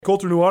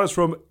Colter Nuanez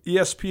from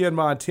ESPN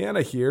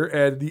Montana here,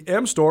 and the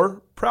M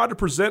Store, proud to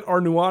present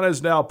our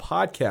Nuanez Now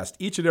podcast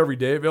each and every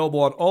day, available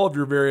on all of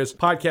your various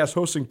podcast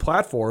hosting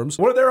platforms.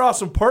 One of their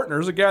awesome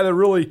partners, a guy that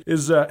really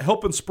is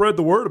helping spread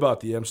the word about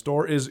the M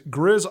Store, is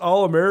Griz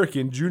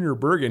All-American Junior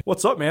Bergen.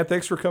 What's up, man?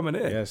 Thanks for coming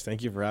in. Yes,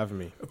 thank you for having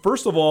me.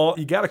 First of all,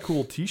 you got a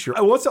cool t-shirt.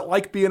 What's it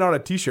like being on a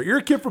t-shirt? You're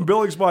a kid from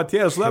Billings,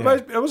 Montana, so that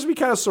must be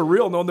kind of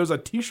surreal knowing there's a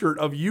t-shirt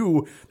of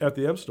you at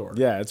the M Store.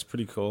 Yeah, it's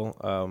pretty cool.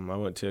 I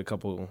went to a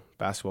couple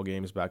basketball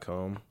games back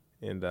home,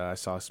 and I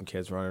saw some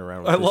kids running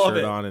around with the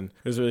shirt on, and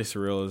it was really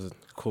surreal. It was a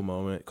cool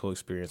moment, cool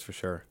experience for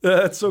sure.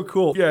 That's so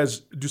cool. You guys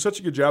do such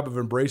a good job of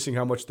embracing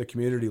how much the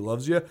community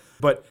loves you.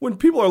 But when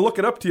people are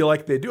looking up to you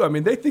like they do,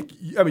 they think,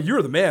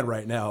 you're the man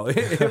right now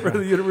for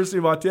the University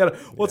of Montana.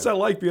 What's that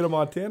like being a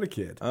Montana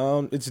kid?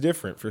 It's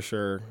different for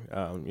sure.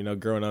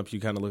 Growing up, you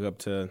kind of look up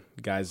to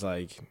guys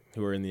like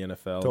who are in the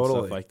NFL and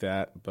stuff like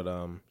that. But,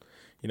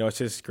 it's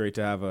just great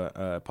to have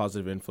a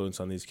positive influence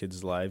on these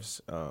kids' lives.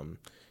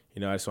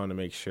 I just want to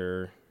make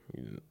sure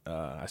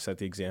I set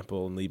the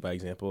example and lead by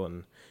example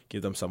and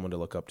give them someone to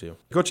look up to.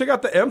 Go check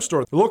out the M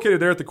Store. They're located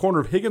there at the corner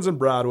of Higgins and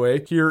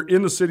Broadway here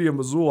in the city of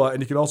Missoula,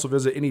 and you can also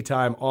visit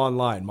anytime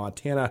online,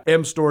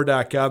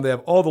 montanamstore.com. They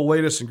have all the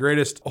latest and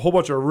greatest, a whole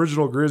bunch of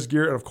original Griz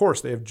gear, and of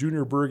course, they have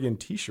Junior Bergen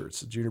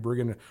t-shirts. Junior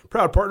Bergen,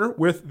 proud partner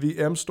with the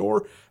M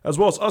Store, as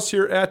well as us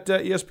here at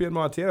ESPN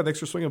Montana. Thanks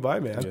for swinging by,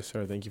 man. Yes,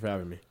 sir. Thank you for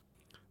having me.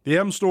 The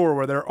M Store,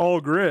 where they're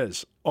all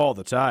Griz all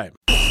the time.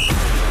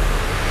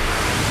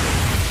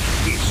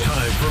 It's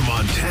time for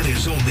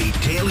Montana's only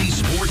daily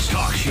sports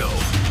talk show,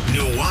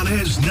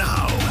 Nuanez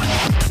Now.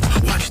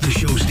 Watch the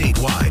show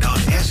statewide on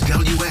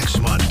SWX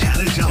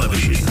Montana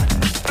Television.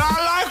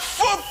 I like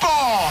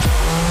football!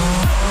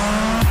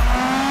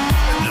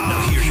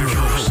 Now here's your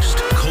host,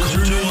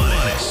 Colter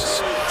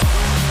Nuanez.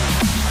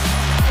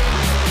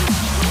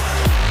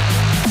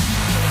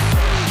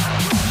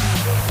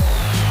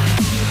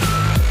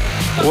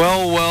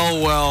 Well.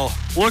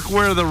 Look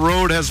where the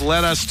road has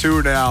led us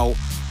to now.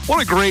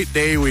 What a great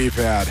day we've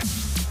had.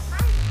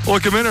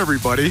 Welcome in,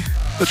 everybody.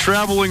 The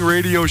traveling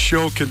radio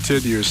show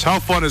continues. How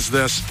fun is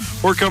this?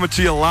 We're coming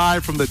to you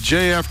live from the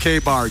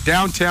JFK Bar,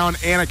 downtown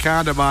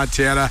Anaconda,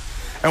 Montana,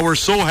 and we're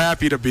so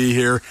happy to be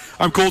here.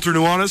 I'm Colter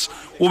Nuanez.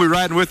 We'll be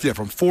riding with you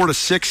from 4 to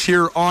 6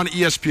 here on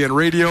ESPN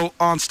Radio,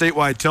 on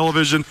statewide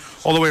television,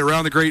 all the way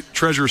around the great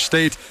Treasure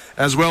State,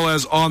 as well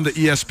as on the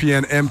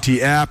ESPN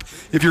MT app.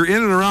 If you're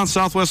in and around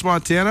Southwest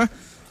Montana,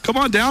 come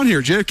on down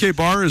here. JFK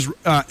Bar is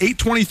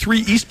 823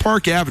 East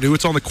Park Avenue.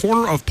 It's on the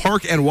corner of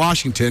Park and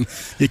Washington.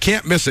 You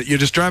can't miss it. You're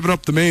just driving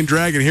up the main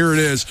drag, and here it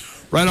is,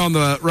 right on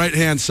the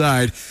right-hand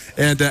side.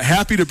 And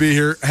happy to be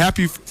here.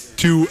 Happy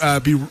to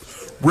be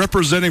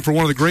representing for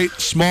one of the great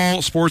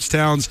small sports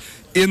towns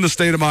in the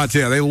state of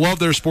Montana. They love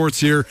their sports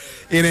here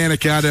in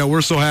Anaconda.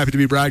 We're so happy to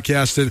be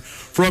broadcasting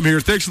from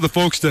here. Thanks to the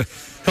folks to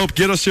help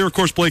get us here. Of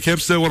course, Blake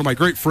Hempstead, one of my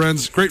great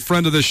friends, great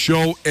friend of this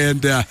show,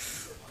 and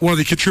one of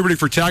the contributing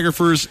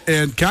photographers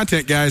and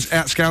content guys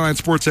at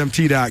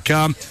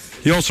SkylineSportsMT.com.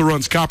 He also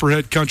runs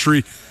Copperhead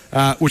Country,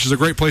 which is a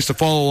great place to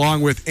follow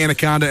along with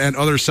Anaconda and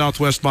other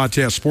Southwest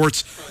Montana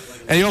sports.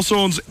 And he also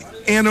owns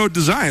Anode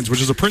Designs,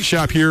 which is a print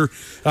shop here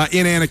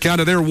in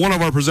Anaconda. They're one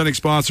of our presenting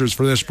sponsors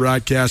for this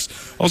broadcast.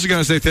 Also got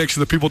to say thanks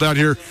to the people down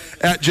here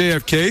at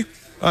JFK,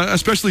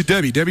 especially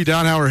Debbie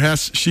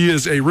Donhauer-Hess. She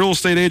is a real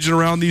estate agent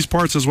around these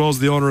parts as well as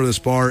the owner of this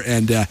bar,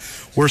 and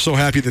we're so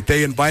happy that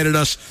they invited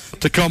us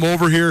to come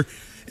over here.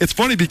 It's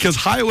funny because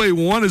Highway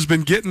 1 has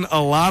been getting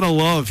a lot of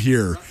love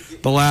here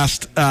the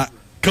last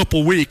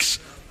couple weeks.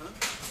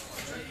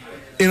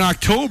 In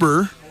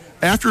October,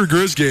 after a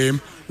Griz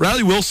game,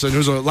 Riley Wilson,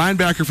 who's a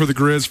linebacker for the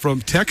Griz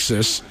from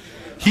Texas,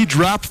 he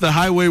dropped the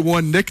Highway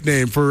 1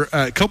 nickname for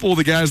a couple of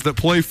the guys that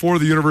play for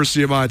the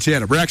University of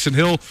Montana. Braxton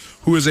Hill,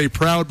 who is a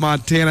proud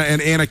Montana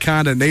and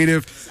Anaconda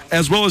native,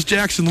 as well as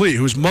Jackson Lee,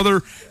 whose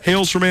mother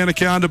hails from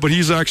Anaconda, but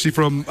he's actually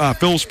from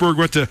Phillipsburg,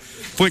 went to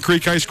Flint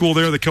Creek High School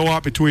there, the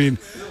co-op between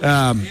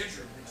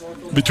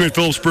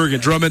Phillipsburg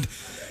and Drummond.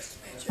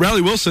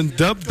 Riley Wilson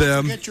dubbed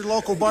them. Get your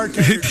local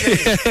bartender,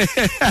 Jay.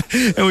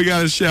 And we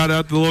got to shout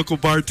out to the local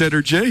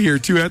bartender, Jay, here,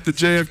 too, at the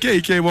JFK.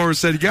 He came over and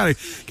said, you got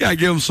to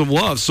give him some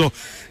love. So,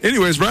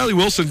 anyways, Riley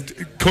Wilson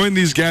coined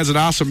these guys an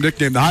awesome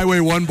nickname, the Highway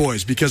 1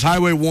 Boys, because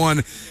Highway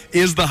 1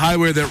 is the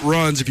highway that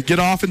runs. If you get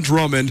off in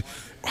Drummond,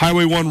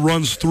 Highway 1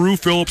 runs through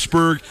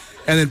Phillipsburg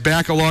and then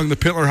back along the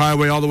Pittler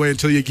Highway all the way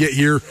until you get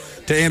here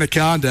to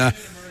Anaconda.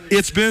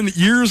 It's been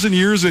years and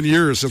years and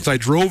years since I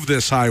drove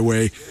this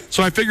highway,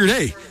 so I figured,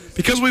 hey,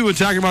 because we've been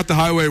talking about the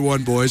Highway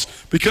 1 boys,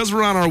 because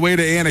we're on our way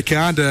to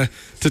Anaconda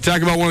to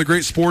talk about one of the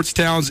great sports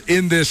towns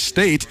in this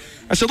state,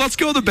 I said, let's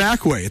go the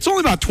back way. It's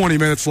only about 20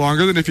 minutes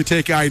longer than if you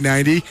take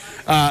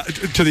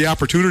I-90 to the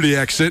Opportunity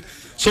exit.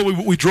 So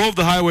we drove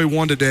the Highway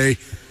 1 today.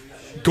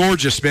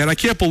 Gorgeous, man. I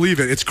can't believe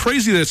it. It's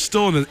crazy that it's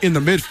still in the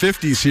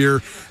mid-50s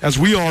here as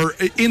we are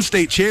in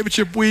state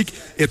championship week.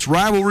 It's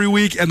rivalry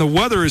week, and the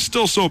weather is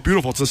still so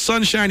beautiful. It's a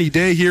sunshiny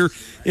day here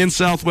in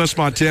southwest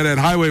Montana, and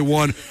Highway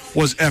 1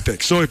 was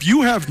epic. So if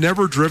you have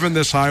never driven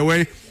this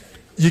highway,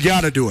 you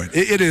got to do it.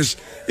 It is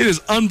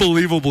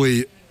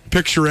unbelievably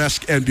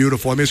picturesque and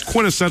beautiful. I mean, it's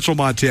quintessential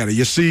Montana.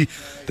 You see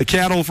the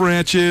cattle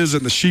ranches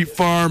and the sheep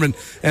farm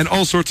and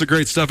all sorts of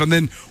great stuff. And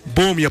then,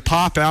 boom, you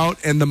pop out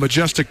and the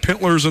majestic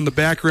pintlers in the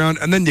background.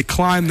 And then you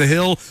climb the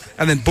hill.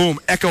 And then, boom,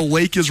 Echo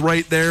Lake is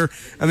right there.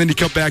 And then you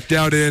come back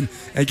down in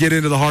and get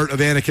into the heart of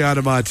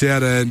Anaconda,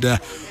 Montana. And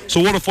so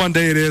what a fun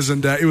day it is.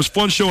 And it was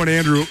fun showing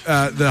Andrew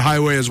the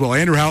highway as well.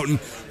 Andrew Houghton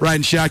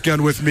riding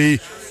shotgun with me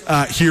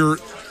here.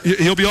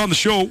 He'll be on the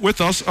show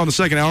with us on the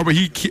second hour, but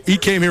he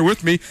came here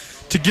with me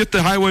to get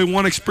the Highway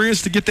 1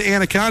 experience, to get the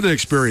Anaconda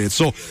experience.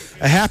 So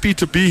happy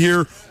to be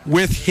here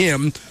with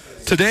him.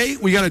 Today,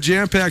 we got a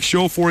jam-packed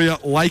show for you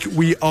like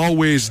we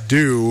always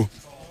do.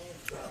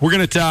 We're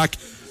going to talk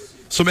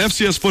some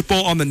FCS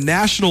football on the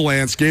national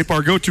landscape.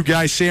 Our go-to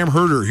guy, Sam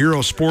Herder,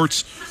 Hero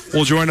Sports,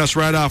 will join us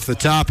right off the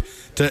top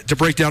to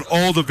break down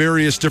all the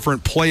various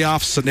different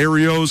playoff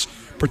scenarios,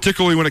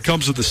 particularly when it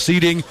comes to the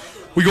seeding.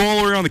 We go all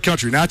the way around the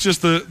country, not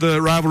just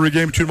the rivalry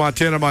game between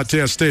Montana and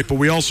Montana State, but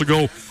we also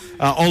go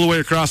all the way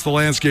across the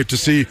landscape to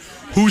see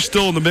who's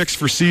still in the mix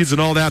for seeds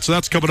and all that. So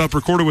that's coming up,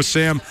 recorded with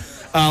Sam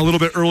a little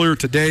bit earlier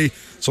today,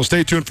 so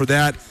stay tuned for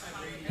that.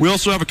 We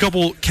also have a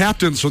couple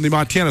captains from the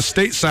Montana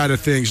State side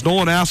of things.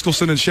 Nolan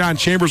Askelson and Sean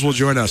Chambers will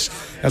join us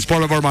as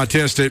part of our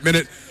Montana State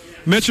Minute.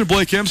 Mentioned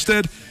Blake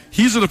Hempstead.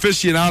 He's an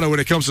aficionado when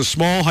it comes to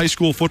small high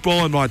school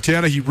football in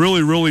Montana. He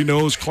really, really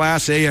knows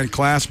Class A and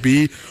Class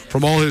B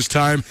from all his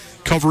time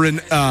covering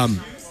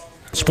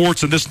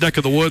sports in this neck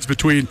of the woods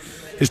between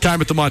his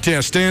time at the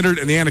Montana Standard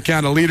and the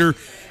Anaconda Leader,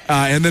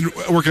 and then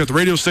working at the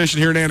radio station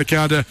here in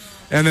Anaconda,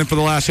 and then for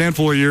the last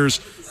handful of years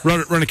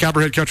running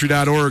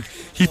CopperheadCountry.org.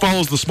 He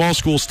follows the small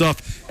school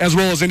stuff as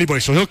well as anybody.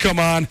 So he'll come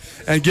on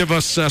and give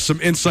us some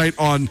insight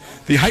on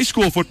the high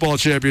school football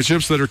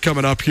championships that are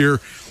coming up here a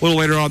little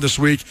later on this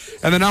week.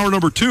 And then hour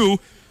number 2,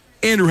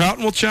 Andrew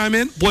Houghton will chime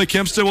in, Blake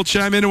Hempstead will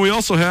chime in, and we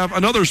also have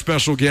another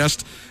special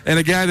guest and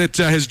a guy that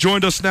has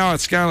joined us now at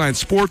Skyline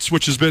Sports,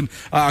 which has been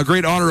a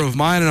great honor of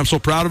mine, and I'm so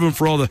proud of him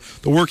for all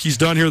the work he's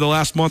done here the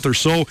last month or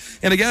so.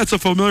 And again, it's a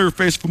familiar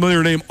face,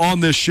 familiar name on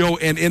this show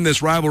and in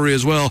this rivalry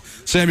as well.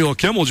 Samuel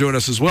Kim will join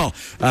us as well.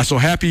 So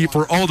happy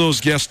for all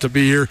those guests to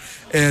be here,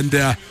 and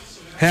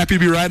happy to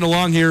be riding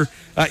along here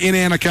in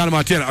Anaconda,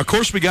 Montana. Of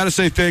course, we got to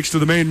say thanks to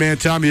the main man,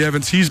 Tommy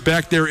Evans. He's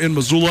back there in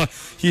Missoula.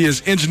 He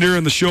is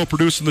engineering the show,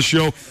 producing the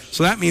show.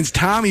 So that means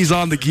Tommy's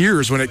on the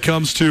gears when it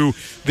comes to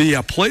the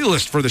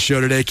playlist for the show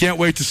today. Can't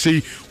wait to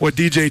see what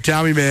DJ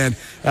Tommy Man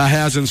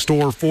has in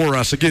store for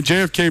us. Again,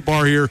 JFK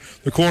Bar here,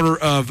 the corner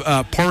of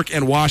Park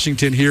and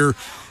Washington here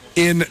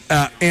in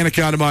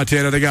Anaconda,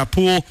 Montana. They got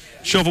pool,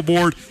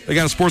 shuffleboard. They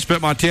got a Sports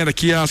Bet Montana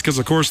kiosk, because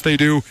of course they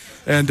do,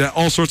 and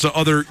all sorts of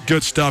other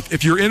good stuff.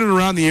 If you're in and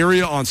around the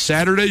area on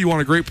Saturday, you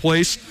want a great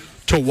place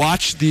to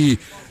watch the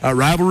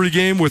rivalry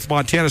game with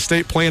Montana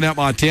State playing at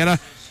Montana,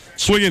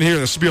 swing in here.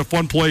 This will be a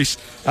fun place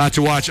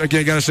to watch.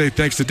 Again, got to say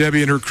thanks to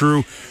Debbie and her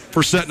crew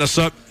for setting us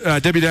up.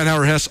 Debbie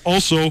Danhauer-Hess,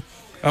 also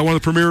one of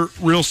the premier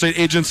real estate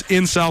agents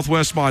in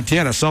Southwest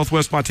Montana.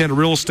 Southwest Montana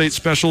real estate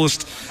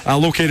specialist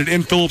located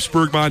in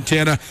Phillipsburg,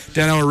 Montana.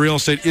 Danhauer Real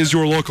Estate is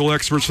your local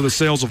experts for the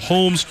sales of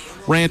homes,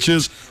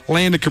 ranches,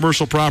 land, and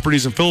commercial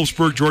properties in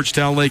Phillipsburg,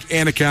 Georgetown Lake,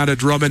 Anaconda,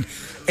 Drummond,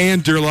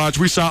 and Deer Lodge.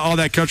 We saw all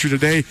that country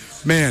today.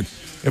 Man,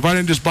 if I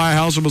didn't just buy a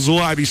house in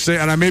Missoula, I'd be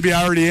saving, and maybe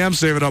I already am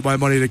saving up my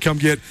money to come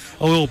get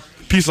a little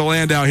piece of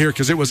land out here,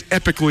 because it was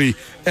epically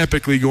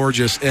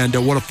gorgeous, and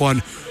what a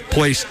fun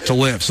place to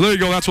live. So there you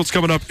go. That's what's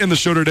coming up in the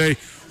show today.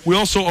 We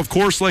also, of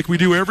course, like we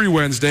do every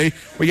Wednesday,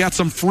 we got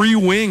some free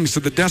wings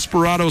at the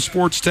Desperado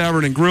Sports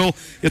Tavern and Grill.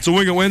 It's a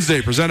Wing It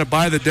Wednesday presented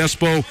by the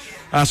Despo.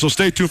 So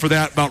stay tuned for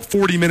that. About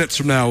 40 minutes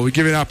from now, we'll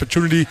give you an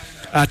opportunity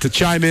to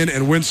chime in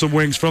and win some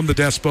wings from the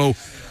Despo.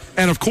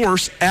 And, of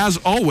course, as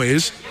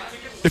always,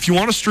 if you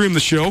want to stream the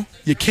show,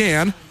 you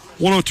can.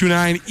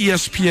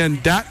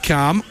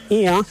 1029ESPN.com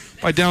or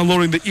by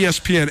downloading the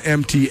ESPN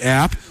MT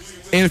app.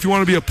 And if you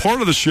want to be a part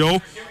of the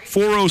show,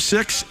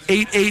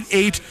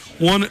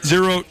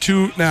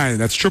 406-888-1029.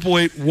 That's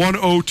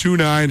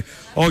 888-1029.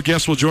 All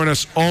guests will join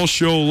us all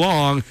show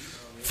long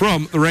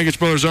from the Rangich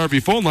Brothers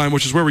RV phone line,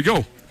 which is where we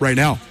go right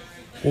now.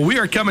 Well, we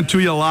are coming to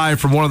you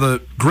live from one of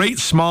the great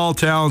small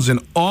towns in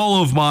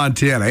all of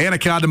Montana,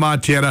 Anaconda,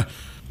 Montana.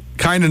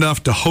 Kind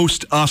enough to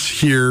host us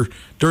here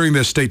during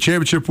this state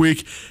championship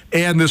week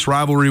and this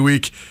rivalry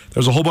week.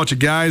 There's a whole bunch of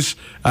guys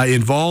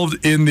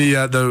involved in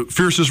the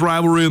fiercest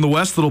rivalry in the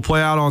West that'll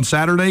play out on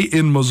Saturday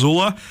in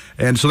Missoula.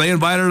 And so they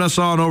invited us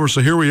on over,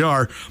 so here we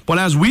are. But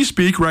as we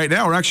speak right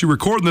now, we're actually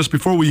recording this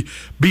before we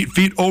beat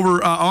feet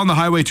over on the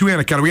highway to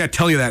Anaconda. We got to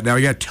tell you that now.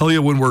 We got to tell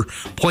you when we're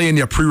playing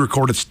you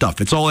pre-recorded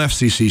stuff. It's all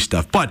FCC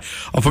stuff. But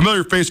a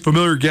familiar face,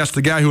 familiar guest,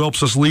 the guy who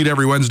helps us lead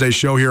every Wednesday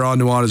show here on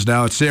Nuanez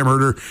Now. It's Sam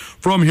Herder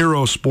from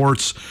Hero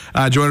Sports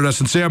joining us.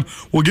 And Sam,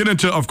 we'll get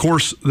into, of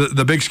course,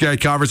 the Big Sky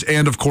Conference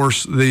and, of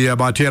course, the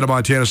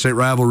Montana State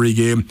rivalry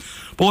game.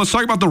 But let's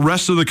talk about the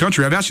rest of the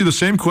country. I've asked you the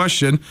same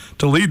question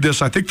to lead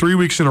this, I think, 3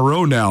 weeks in a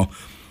row now.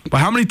 But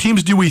how many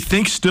teams do we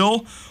think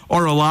still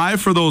are alive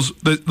for those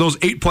 8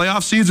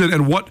 playoff seeds,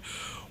 and what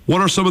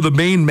what are some of the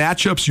main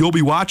matchups you'll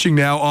be watching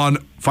now on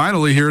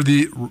finally here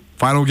the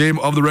final game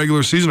of the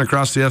regular season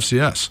across the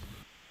FCS?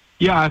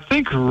 Yeah, I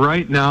think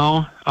right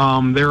now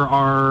there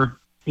are,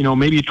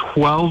 maybe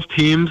 12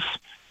 teams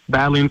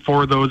battling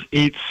for those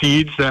 8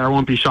 seeds. I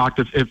won't be shocked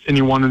if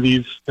any one of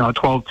these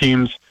 12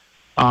 teams,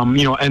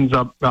 ends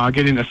up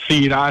getting a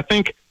seed. I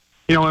think,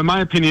 in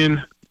my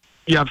opinion,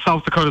 you have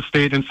South Dakota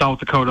State and South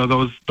Dakota.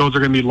 Those are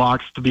going to be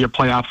locks to be a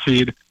playoff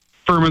seed.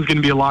 Furman's going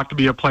to be a lock to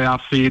be a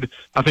playoff seed.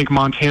 I think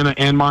Montana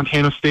and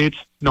Montana State,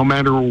 no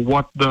matter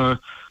what the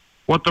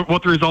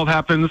result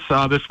happens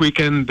this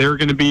weekend, they're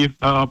going to be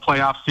a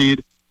playoff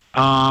seed.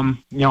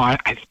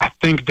 I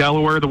think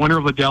Delaware, the winner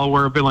of the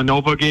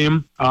Delaware-Villanova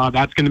game,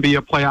 that's going to be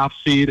a playoff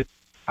seed.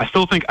 I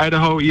still think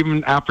Idaho,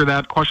 even after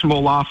that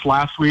questionable loss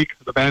last week,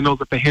 the Vandals,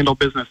 if they handle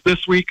business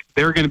this week,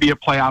 they're going to be a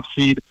playoff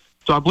seed.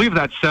 So I believe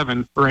that's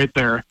 7 right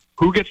there.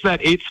 Who gets that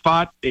 8th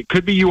spot? It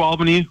could be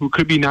UAlbany, who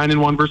could be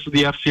 9-1 versus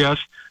the FCS.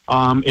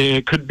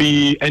 It could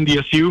be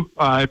NDSU.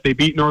 If they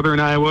beat Northern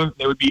Iowa,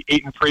 they would be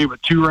 8-3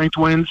 with 2 ranked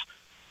wins.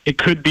 It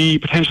could be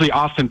potentially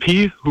Austin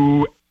Peay,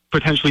 who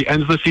potentially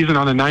ends the season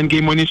on a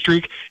 9-game winning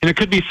streak. And it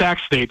could be Sac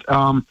State.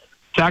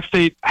 Sac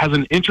State has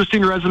an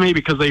interesting resume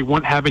because they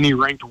won't have any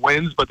ranked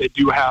wins, but they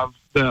do have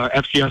the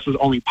FCS's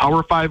only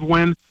Power 5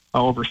 win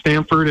over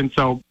Stanford. And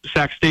so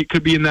Sac State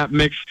could be in that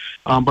mix.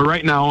 But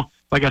right now,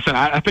 like I said,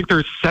 I think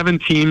there's 7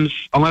 teams,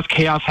 unless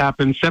chaos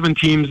happens, 7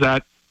 teams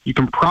that you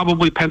can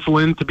probably pencil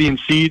in to be in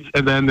seeds,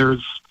 and then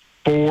there's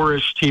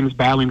 4-ish teams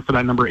battling for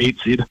that number 8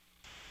 seed.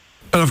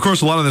 And, of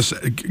course, a lot of this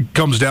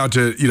comes down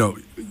to,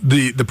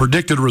 the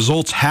predicted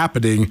results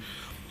happening.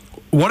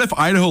 What if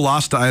Idaho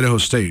lost to Idaho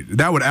State?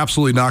 That would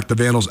absolutely knock the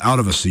Vandals out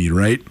of a seed,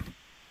 right?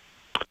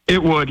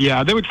 It would,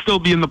 yeah. They would still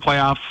be in the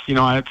playoffs,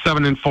 at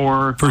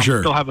 7-4. For sure.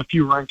 Still have a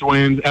few ranked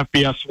wins,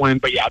 FBS win,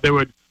 but yeah, they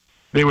would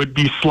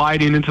be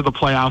sliding into the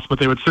playoffs, but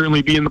they would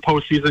certainly be in the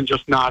postseason,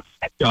 just not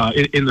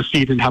in the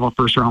seed and have a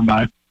first-round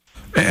bye.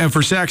 And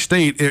for Sac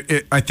State,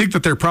 I think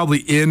that they're probably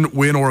in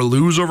win or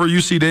lose over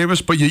UC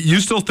Davis, but you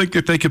still think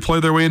that they could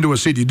play their way into a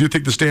seed. You do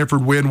think the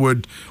Stanford win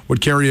would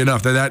carry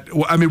enough.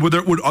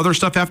 Would other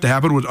stuff have to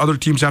happen? Would other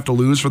teams have to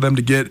lose for them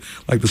to get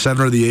like the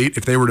 7 or the 8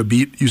 if they were to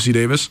beat UC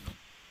Davis?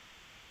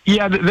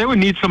 Yeah, they would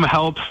need some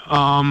help.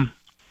 The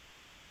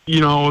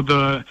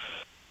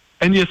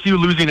NDSU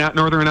losing at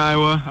Northern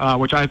Iowa,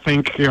 which I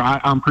think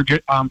I'm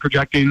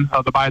projecting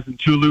the Bison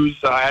to lose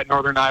at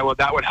Northern Iowa.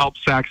 That would help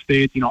Sac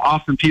State.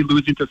 Austin Peay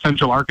losing to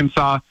Central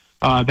Arkansas.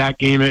 That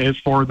game is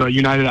for the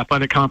United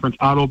Athletic Conference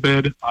auto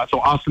bid.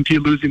 So Austin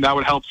Peay losing, that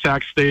would help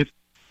Sac State.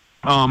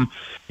 There are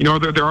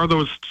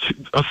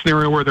a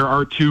scenario where there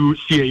are 2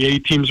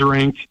 CAA teams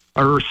ranked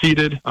or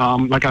seeded.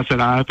 Like I said,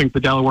 I think the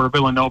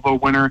Delaware-Villanova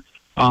winner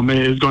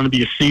is going to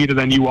be a seed, and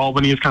then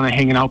UAlbany is kind of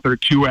hanging out there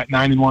too at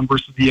 9-1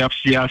 versus the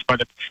FCS.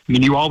 But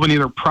UAlbany,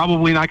 they're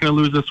probably not going to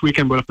lose this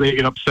weekend. But if they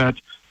get upset,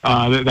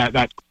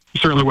 that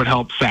certainly would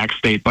help Sac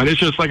State. But it's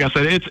just like I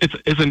said,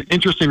 it's an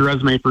interesting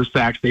resume for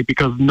Sac State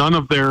because none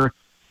of their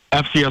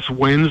FCS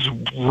wins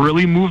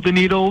really move the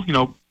needle.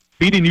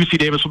 Beating UC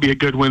Davis will be a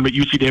good win, but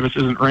UC Davis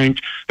isn't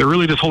ranked. They're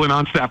really just holding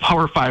on to that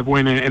Power 5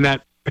 win, and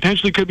that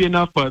potentially could be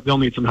enough, but they'll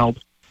need some help.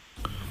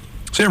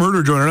 Sam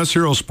Herder joining us,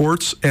 Hero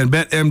Sports and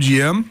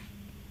BetMGM.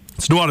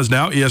 It's Nuanez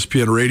Now,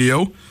 ESPN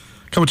Radio.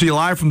 Coming to you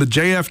live from the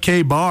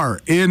JFK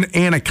Bar in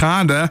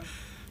Anaconda.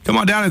 Come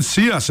on down and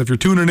see us. If you're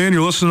tuning in,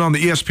 you're listening on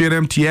the ESPN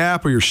MT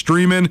app, or you're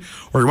streaming,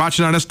 or you're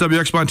watching on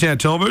SWX Montana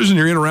Television,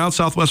 you're in around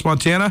Southwest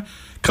Montana,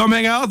 come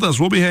hang out with us.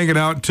 We'll be hanging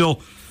out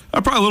until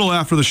probably a little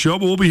after the show,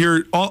 but we'll be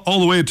here all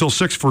the way until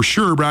 6 for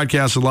sure,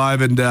 broadcasted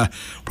live, and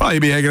probably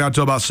be hanging out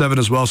until about 7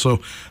 as well. So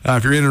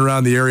if you're in and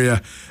around the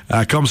area,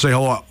 come say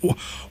hello.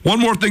 One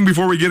more thing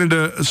before we get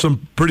into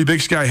some pretty Big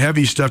Sky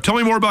heavy stuff. Tell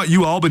me more about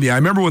UAlbany. I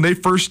remember when they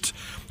first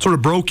sort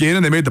of broke in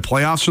and they made the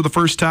playoffs for the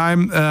first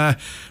time and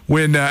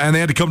they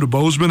had to come to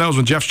Bozeman. That was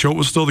when Jeff Choate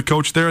was still the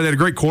coach there. They had a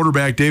great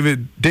quarterback,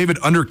 David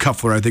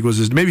Undercuffler, I think was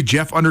his, maybe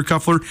Jeff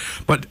Undercuffler,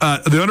 but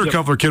the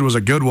Undercuffler kid was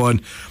a good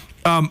one.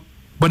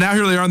 But now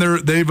here they are,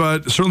 and they've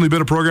certainly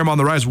been a program on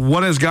the rise.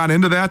 What has gone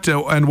into that,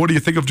 and what do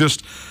you think of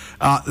just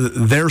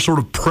their sort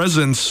of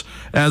presence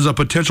as a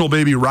potential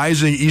maybe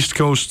rising East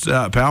Coast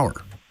power?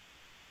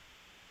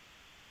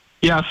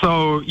 Yeah,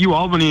 so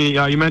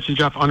UAlbany, you mentioned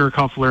Jeff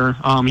Undercuffler.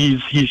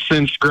 He's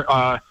since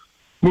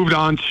moved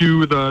on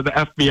to the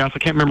FBS. I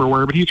can't remember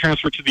where, but he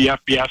transferred to the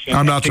FBS.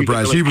 I'm not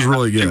surprised. He was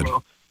really good.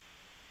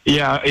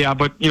 Yeah,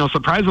 but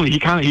surprisingly, he's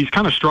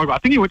kind of struggled. I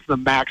think he went to the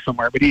MAC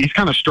somewhere, but he's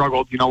kind of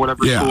struggled.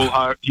 Whatever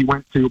school he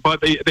went to.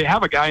 But they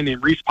have a guy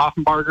named Reese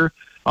Poffenbarger,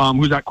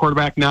 who's at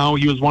quarterback now.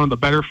 He was one of the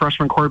better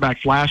freshman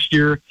quarterbacks last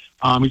year.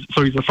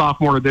 So he's a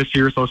sophomore this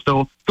year, so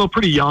still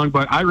pretty young.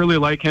 But I really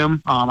like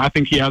him. I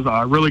think he has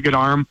a really good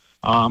arm.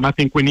 I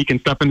think when he can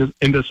step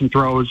into some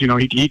throws,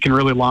 he can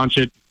really launch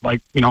it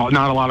like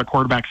not a lot of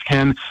quarterbacks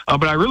can.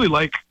 But I really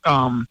like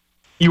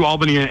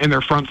UAlbany in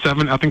their front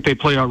seven. I think they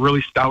play a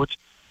really stout.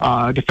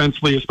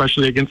 Defensively,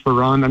 especially against the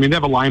run. I mean, they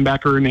have a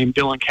linebacker named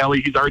Dylan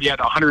Kelly. He's already had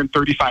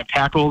 135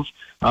 tackles.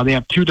 They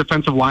have 2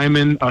 defensive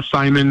linemen,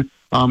 Simon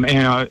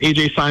and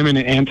A.J. Simon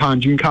and Anton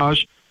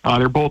Junkaj.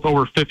 They're both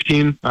over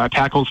 15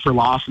 tackles for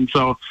loss. And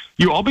so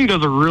Albany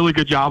does a really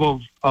good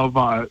job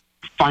of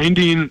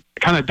finding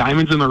kind of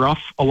diamonds in the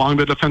rough along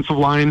the defensive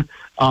line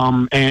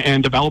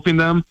and developing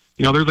them.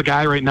 There's a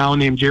guy right now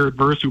named Jared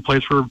Verse who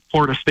plays for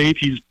Florida State.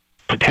 He's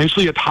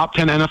potentially a top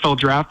 10 NFL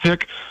draft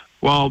pick.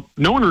 Well,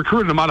 no one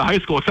recruited him out of high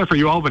school except for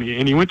UAlbany,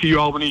 and he went to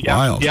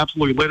UAlbany. He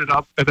absolutely lit it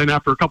up. And then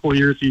after a couple of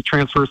years, he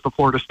transfers to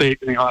Florida State.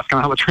 That's kind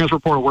of how the transfer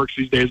portal works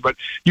these days. But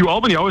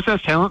UAlbany always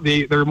has talent.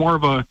 They're more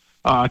of a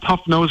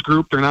tough-nosed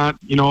group. They're not,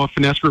 a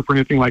finesse group or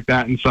anything like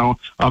that. And so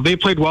they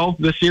played well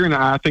this year, and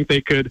I think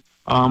they could.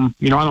 I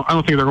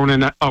don't think they're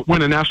going to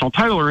win a national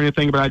title or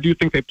anything, but I do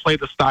think they play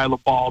the style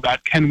of ball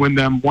that can win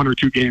them 1 or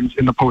 2 games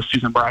in the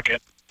postseason bracket.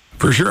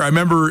 For sure. I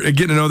remember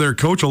getting to know their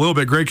coach a little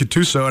bit, Greg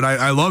Cattuso, and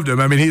I loved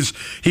him. I mean,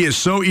 he is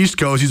so East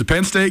Coast. He's a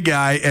Penn State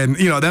guy, and,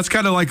 that's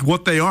kind of like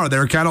what they are.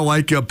 They're kind of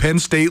like a Penn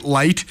State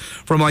light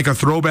from like a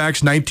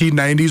throwbacks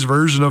 1990s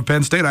version of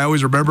Penn State. I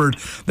always remembered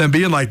them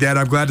being like that.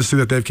 I'm glad to see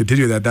that they've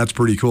continued that. That's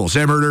pretty cool.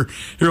 Sam Herder,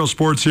 Hero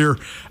Sports here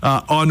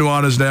on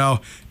Nuanez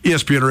Now,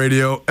 ESPN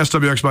Radio,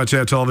 SWX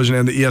Montana Television,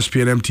 and the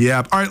ESPN MT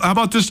app. All right, how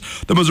about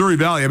the Missouri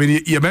Valley? I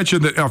mean, you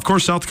mentioned that, of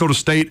course, South Dakota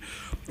State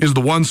is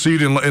the 1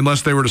 seed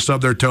unless they were to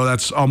stub their toe.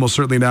 That's almost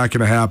certainly not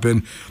going to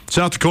happen.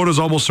 South Dakota is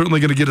almost certainly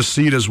going to get a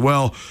seed as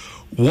well.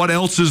 What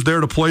else is there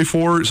to play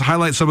for? Just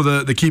highlight some of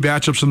the key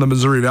matchups in the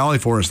Missouri Valley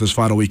for us this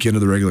final weekend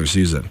of the regular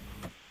season.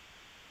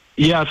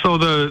 Yeah, so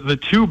the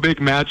 2 big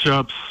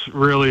matchups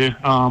really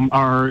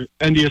are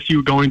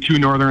NDSU going to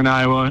Northern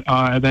Iowa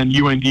and then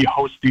UND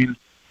hosting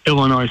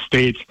Illinois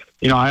State.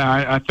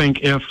 I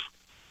think if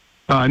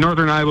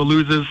Northern Iowa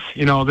loses,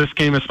 this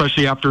game,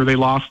 especially after they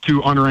lost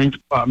to unranked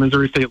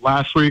Missouri State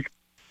last week,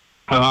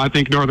 I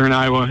think Northern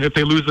Iowa, if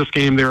they lose this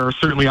game, they're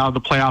certainly out of the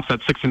playoffs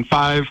at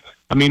 6-5.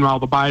 Meanwhile,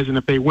 the Bison,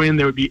 if they win,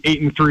 they would be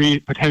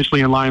 8-3,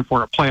 potentially in line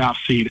for a playoff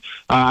seed.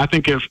 I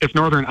think if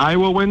Northern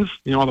Iowa wins,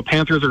 the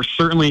Panthers are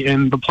certainly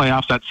in the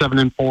playoffs at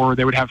 7-4.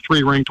 They would have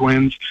 3 ranked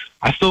wins.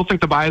 I still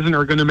think the Bison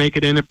are going to make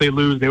it in. If they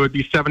lose, they would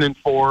be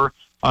 7-4.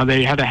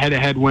 They had a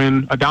head-to-head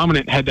win, a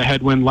dominant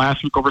head-to-head win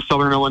last week over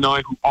Southern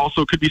Illinois, who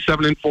also could be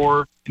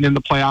 7-4 and in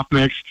the playoff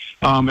mix.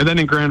 And then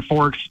in Grand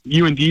Forks,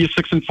 UND is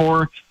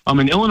 6-4,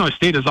 and Illinois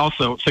State is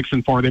also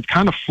 6-4. They've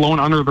kind of flown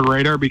under the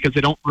radar because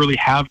they don't really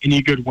have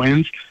any good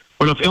wins.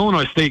 But if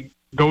Illinois State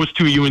goes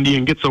to UND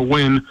and gets a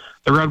win,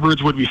 the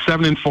Redbirds would be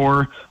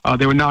 7-4.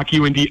 They would knock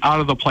UND out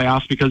of the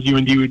playoffs because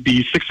UND would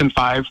be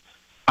 6-5.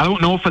 I don't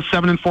know if a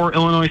 7-4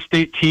 Illinois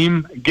State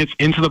team gets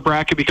into the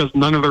bracket because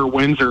none of their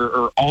wins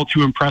are all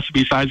too impressive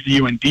besides the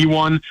UND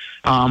one.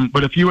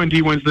 But if UND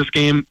wins this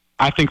game,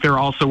 I think they're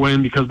also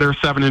in because they're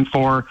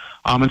 7-4.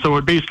 And so it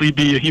would basically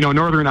be,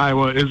 Northern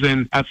Iowa is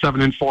in at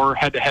 7-4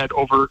 head-to-head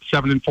over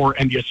 7-4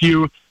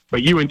 NDSU.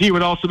 But UND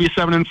would also be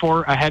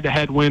 7-4, a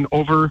head-to-head win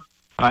over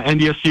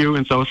NDSU.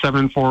 And so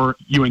 7-4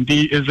 UND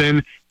is in.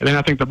 And then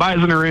I think the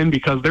Bison are in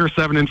because they're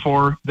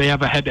 7-4. They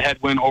have a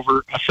head-to-head win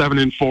over a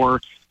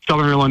 7-4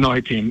 Southern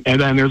Illinois team.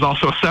 And then there's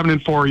also a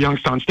 7-4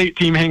 Youngstown State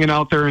team hanging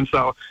out there. And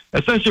so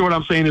essentially what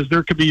I'm saying is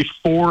there could be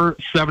 4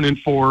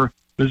 7-4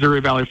 Missouri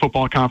Valley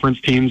Football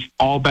Conference teams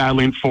all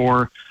battling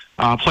for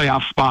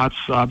playoff spots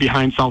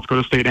behind South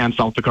Dakota State and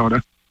South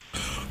Dakota.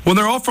 When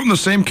they're all from the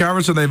same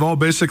conference and they've all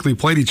basically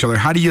played each other,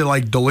 how do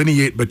you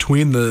delineate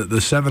between the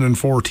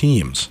 7-4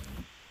 teams?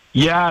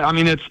 Yeah, I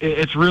mean,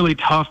 it's really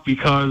tough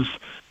because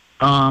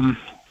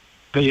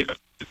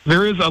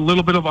there is a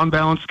little bit of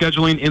unbalanced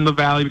scheduling in the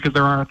Valley because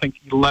there are, I think,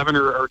 11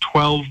 or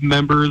 12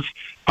 members.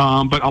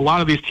 But a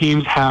lot of these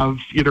teams have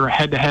either a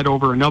head-to-head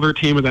over another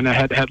team and then a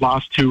head-to-head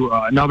loss to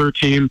another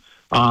team.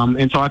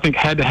 And so I think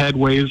head-to-head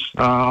weighs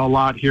a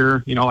lot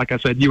here. Like I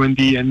said, UND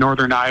and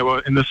Northern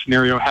Iowa in this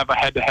scenario have a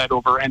head-to-head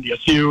over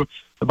NDSU.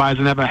 The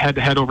Bison have a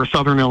head-to-head over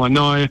Southern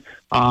Illinois.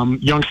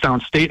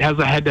 Youngstown State has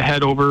a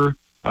head-to-head over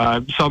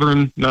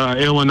Southern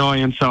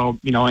Illinois. And so,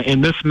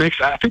 in this mix,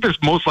 I think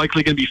there's most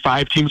likely going to be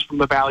 5 teams from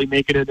the Valley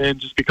making it in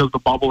just because the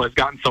bubble has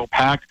gotten so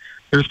packed.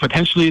 There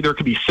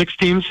could be 6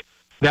 teams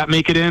that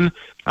make it in.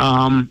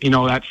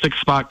 That 6th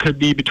spot could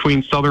be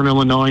between Southern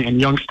Illinois and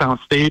Youngstown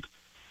State.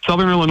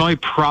 Southern Illinois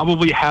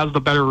probably has the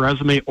better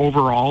resume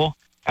overall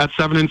at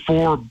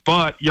 7-4,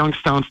 but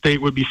Youngstown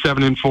State would be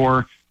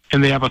 7-4,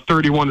 and they have a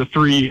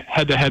 31-3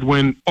 head-to-head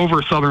win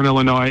over Southern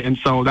Illinois, and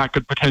so that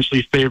could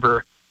potentially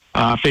favor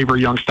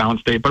Youngstown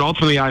State. But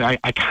ultimately, I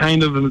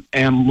kind of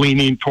am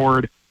leaning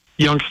toward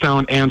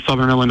Youngstown and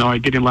Southern Illinois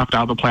getting left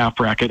out of the playoff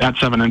bracket at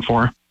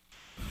 7-4.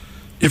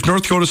 If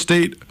North Dakota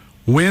State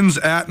wins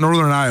at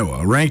Northern Iowa,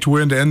 a ranked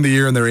win to end the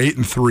year, and they're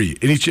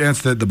 8-3, any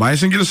chance that the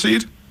Bison get a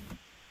seed?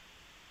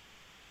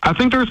 I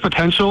think there's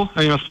potential,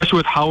 especially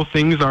with how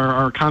things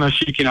are kind of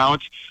shaking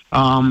out.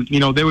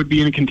 They would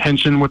be in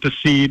contention with the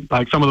seed,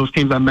 like some of those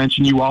teams I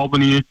mentioned,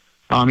 UAlbany,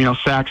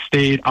 Sac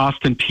State,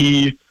 Austin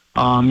P.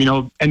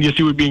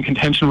 NDSU would be in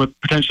contention with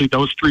potentially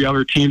those 3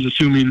 other teams,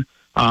 assuming,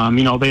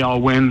 they all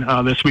win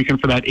this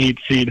weekend for that 8th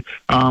seed.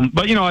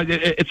 But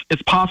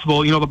it's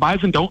possible. The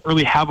Bison don't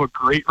really have a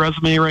great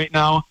resume right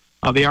now.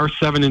 They are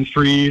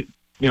 7-3.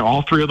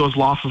 All 3 of those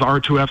losses are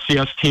to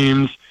FCS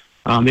teams.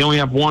 They only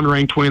have one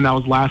ranked win. That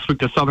was last week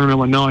to Southern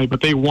Illinois,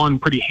 but they won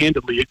pretty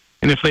handedly.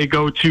 And if they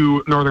go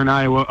to Northern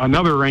Iowa,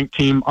 another ranked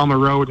team on the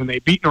road, and they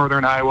beat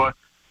Northern Iowa,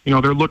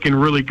 they're looking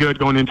really good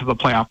going into the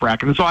playoff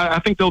bracket. And so I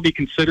think they'll be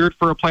considered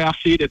for a playoff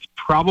seed. It's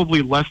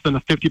probably less than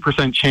a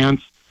 50%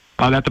 chance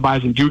that the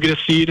Bison do get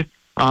a seed.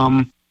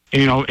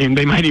 And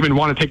they might even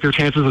want to take their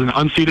chances as an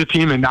unseeded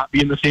team and not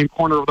be in the same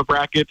corner of the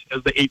bracket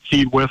as the 8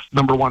 seed with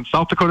number 1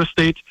 South Dakota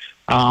State.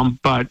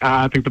 But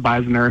I think the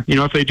Bison are,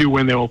 if they do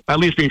win, they'll at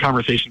least be in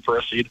conversation for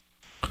a seed.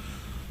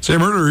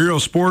 Sam Herder, Hero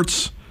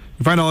Sports.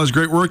 You can find all his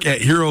great work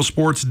at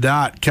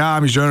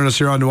herosports.com. He's joining us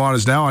here on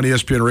Nuanez Now on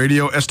ESPN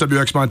Radio,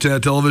 SWX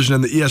Montana Television,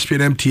 and the ESPN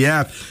MT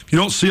app. If you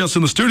don't see us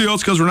in the studio,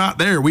 it's because we're not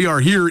there. We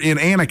are here in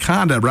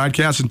Anaconda,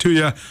 broadcasting to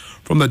you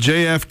from the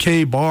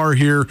JFK Bar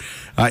here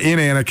in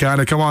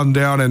Anaconda. Come on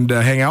down and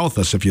hang out with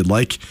us if you'd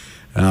like.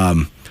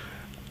 I'm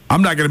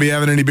not going to be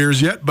having any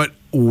beers yet, but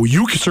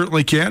you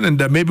certainly can,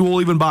 and maybe we'll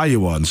even buy you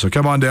one. So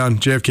come on down,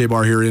 JFK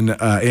Bar here in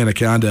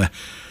Anaconda.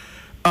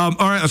 All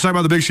right, let's talk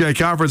about the Big Sky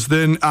Conference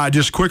then.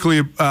 Just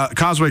quickly,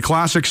 Causeway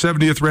Classic,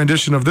 70th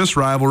rendition of this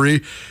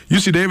rivalry.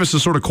 UC Davis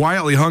has sort of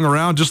quietly hung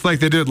around just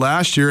like they did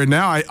last year, and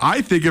now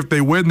I think if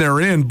they win,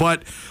 they're in.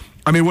 But,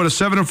 what a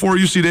 7-4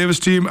 UC Davis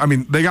team,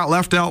 they got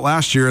left out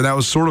last year, and that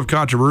was sort of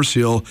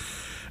controversial.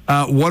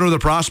 What are the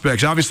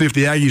prospects? Obviously, if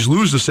the Aggies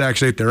lose to Sac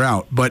State, they're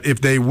out. But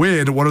if they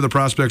win, what are the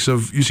prospects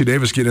of UC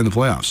Davis getting in the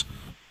playoffs?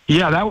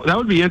 Yeah, that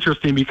would be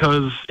interesting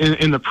because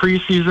in the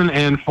preseason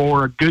and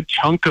for a good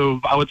chunk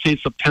of, I would say,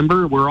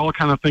 September, we're all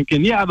kind of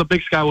thinking, the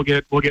Big Sky will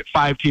get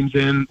 5 teams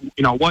in.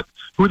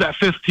 Who that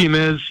 5th team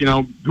is,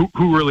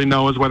 who really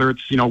knows, whether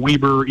it's,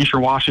 Weber,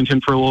 Eastern Washington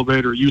for a little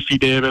bit, or UC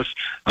Davis.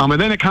 And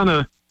then it kind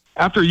of,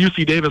 after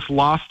UC Davis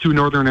lost to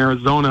Northern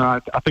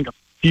Arizona, I think a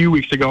few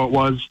weeks ago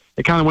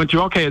it kind of went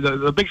to, okay,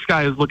 the Big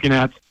Sky is looking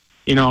at,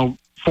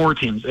 4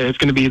 teams. It's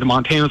going to be the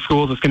Montana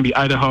schools, it's going to be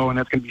Idaho, and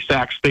it's going to be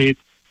Sac State.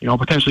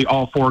 Potentially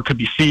all 4 could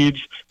be seeds.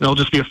 And it'll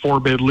just be a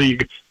 4-bid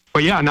league.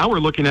 But now we're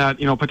looking at,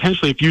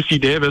 potentially if UC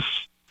Davis,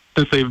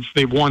 since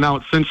they've won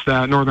out since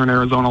that Northern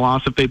Arizona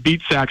loss, if they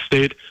beat Sac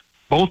State,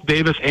 both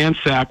Davis and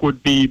Sac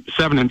would be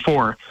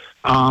 7-4.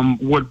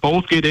 Would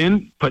both get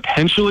in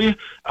potentially,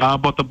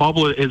 but the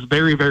bubble is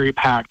very, very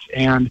packed.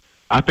 And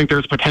I think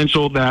there's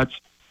potential that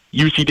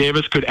UC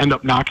Davis could end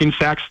up knocking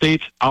Sac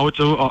State out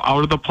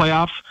of the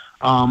playoffs.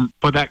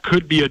 But that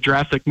could be a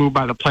drastic move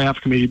by the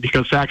playoffs committee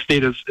because Sac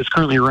State is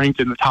currently ranked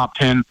in the top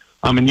 10.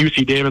 And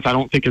UC Davis, I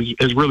don't think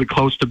is really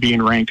close to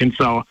being ranked. And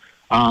so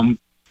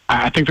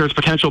I think there's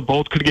potential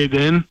both could get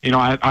in.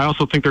 I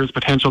also think there's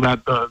potential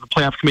that the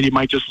playoffs committee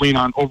might just lean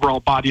on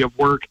overall body of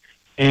work.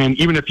 And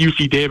even if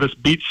UC Davis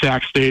beats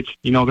Sac State,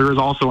 there is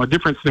also a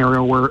different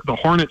scenario where the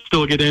Hornets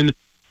still get in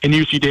and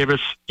UC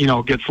Davis,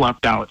 gets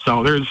left out.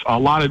 So there's a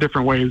lot of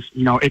different ways,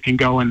 it can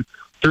go. And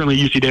certainly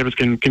UC Davis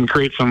can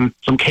create some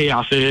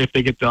chaos if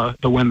they get the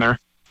win there.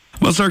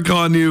 We'll start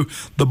calling you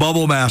the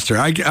Bubble Master.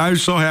 I'm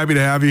so happy to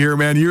have you here,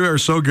 man. You are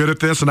so good at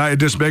this, and it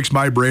just makes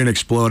my brain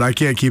explode. I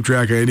can't keep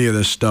track of any of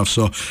this stuff,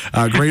 so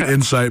great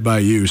insight by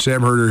you.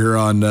 Sam Herder here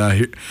on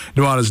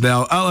Nuanez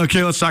Now.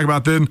 Okay, let's talk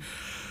about then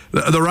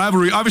the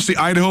rivalry. Obviously,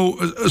 Idaho.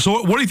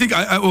 So what do you think,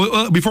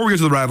 before we get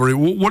to the rivalry,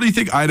 what do you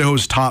think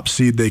Idaho's top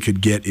seed they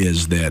could get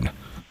is then?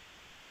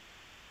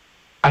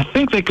 I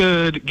think they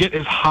could get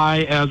as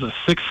high as a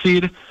 6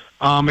 seed. It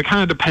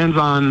kind of depends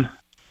on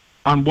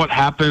what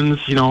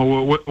happens,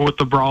 with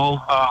the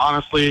brawl.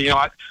 Honestly,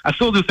 I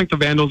still do think the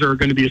Vandals are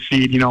going to be a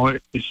seed.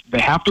 They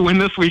have to win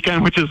this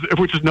weekend, which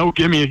is no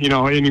gimme,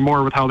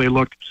 anymore with how they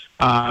looked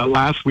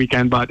last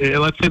weekend. But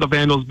let's say the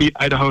Vandals beat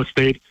Idaho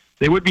State,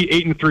 they would be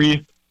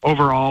 8-3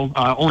 overall.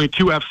 Only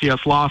 2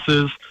 FCS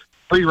losses,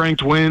 3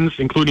 ranked wins,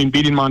 including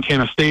beating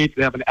Montana State.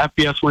 They have an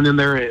FBS win in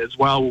there as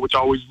well, which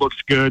always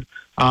looks good.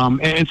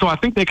 And so I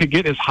think they could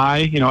get as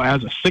high,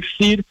 as a 6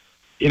 seed.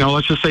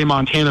 Let's just say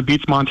Montana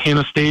beats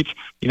Montana State.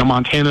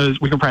 Montana,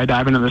 we can probably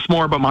dive into this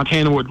more, but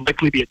Montana would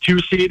likely be a 2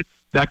 seed.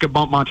 That could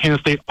bump Montana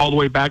State all the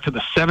way back to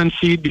the 7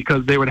 seed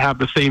because they would have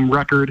the same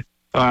record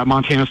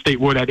Montana State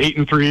would at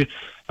 8-3.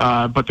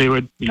 But they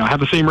would, have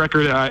the same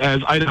record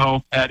as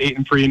Idaho at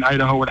 8-3, and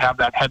Idaho would have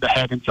that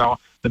head-to-head. And so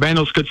the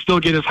Vandals could still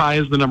get as high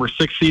as the number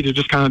 6 seed. It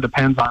just kind of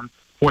depends on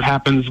what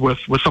happens with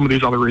some of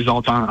these other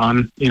results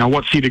on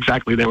what seed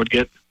exactly they would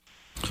get.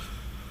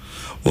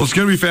 Well, it's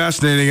going to be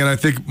fascinating, and I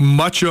think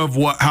much of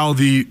how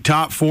the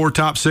top 4,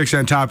 top 6,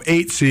 and top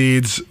 8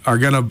 seeds are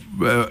going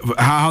to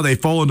how they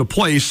fall into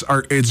place.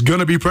 It's going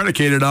to be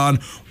predicated on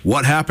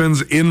what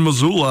happens in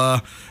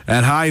Missoula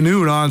at high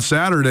noon on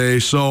Saturday.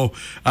 So,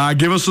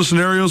 give us the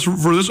scenarios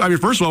for this.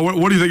 First of all,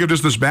 what do you think of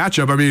just this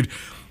matchup?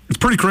 It's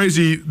pretty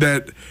crazy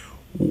that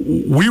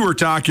we were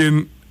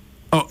talking.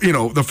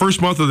 The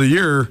first month of the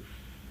year,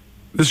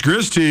 this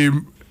Griz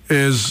team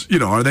is,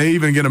 are they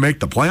even going to make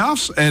the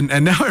playoffs? And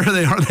now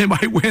they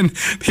might win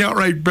the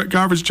outright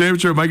conference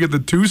championship, might get the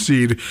 2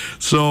 seed.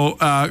 So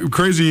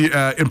crazy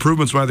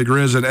improvements by the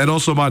Griz and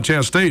also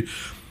Montana State.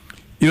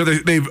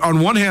 They've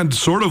on one hand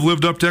sort of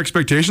lived up to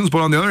expectations,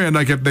 but on the other hand,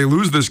 if they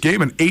lose this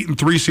game, an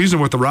 8-3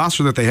 season with the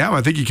roster that they have,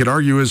 I think you could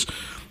argue is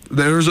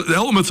there's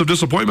elements of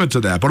disappointment to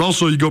that. But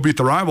also, you go beat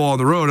the rival on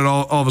the road, and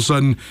all of a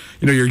sudden,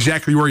 you're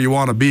exactly where you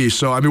want to be.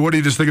 So, I mean, what do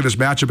you just think of this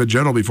matchup in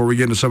general before we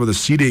get into some of the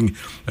seeding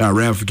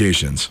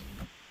ramifications?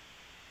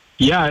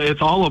 Yeah,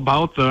 it's all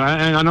about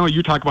and I know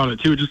you talk about it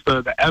too, just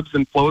the ebbs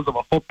and flows of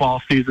a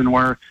football season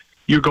where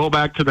you go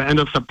back to the end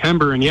of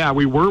September, and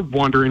we were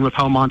wondering with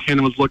how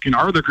Montana was looking,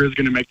 are the Grizz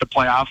going to make the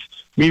playoffs?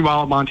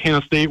 Meanwhile,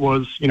 Montana State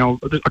was,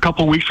 a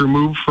couple of weeks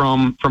removed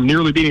from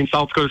nearly beating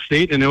South Dakota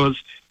State, and it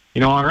was,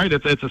 all right,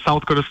 it's a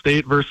South Dakota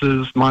State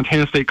versus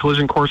Montana State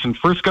collision course in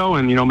Frisco,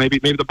 and, maybe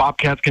the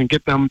Bobcats can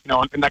get them,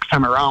 next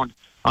time around.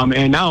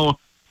 And now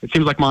it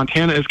seems like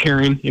Montana is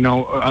carrying,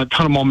 a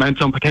ton of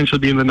momentum, potentially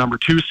being the number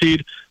 2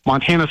 seed.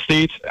 Montana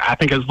State, I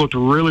think, has looked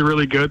really,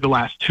 really good the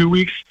last 2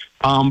 weeks.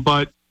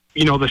 But,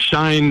 the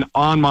shine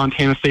on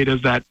Montana State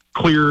is that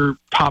clear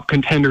top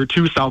contender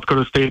to South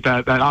Dakota State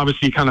that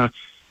obviously kind of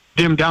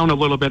dimmed down a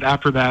little bit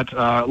after that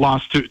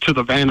loss to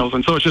the Vandals.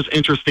 And so it's just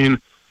interesting,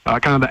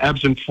 kind of the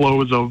ebbs and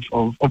flows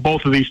of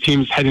both of these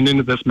teams heading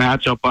into this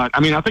matchup. But,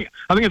 I mean, I think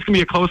it's going to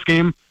be a close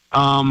game.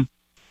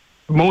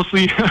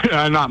 Mostly,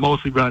 not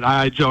mostly, but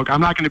I joke.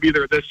 I'm not going to be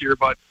there this year,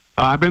 but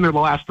I've been there the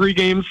last 3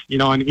 games,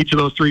 and each of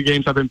those 3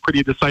 games have been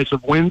pretty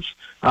decisive wins.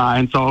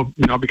 And so,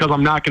 because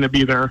I'm not going to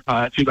be there,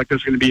 it seems like this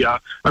is going to be a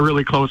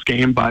really close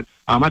game. But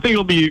I think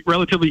it'll be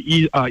relatively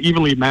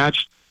evenly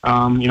matched.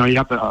 You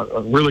have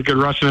a really good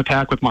rushing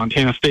attack with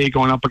Montana State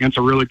going up against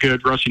a really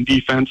good rushing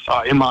defense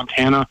in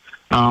Montana.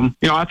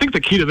 I think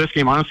the key to this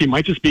game, honestly,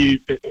 might just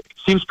be, it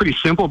seems pretty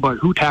simple, but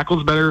who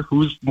tackles better,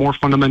 who's more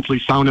fundamentally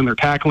sound in their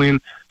tackling,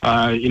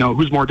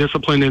 who's more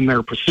disciplined in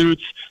their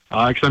pursuits.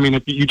 Because,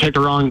 if you take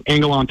the wrong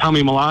angle on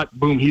Tommy Malott,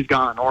 boom, he's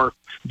gone. Or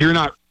if you're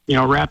not,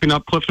 wrapping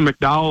up Clifton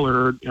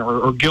McDowell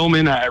or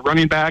Gilman at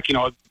running back,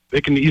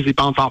 they can easily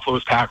bounce off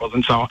those tackles.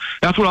 And so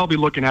that's what I'll be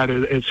looking at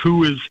is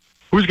who's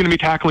going to be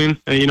tackling,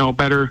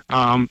 better.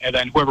 And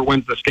then whoever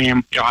wins this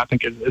game, I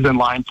think is in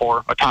line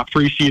for a top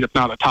 3 seed, if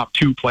not a top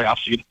 2 playoff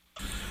seed.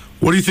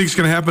 What do you think is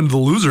going to happen to the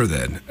loser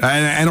then?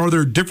 And are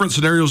there different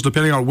scenarios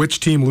depending on which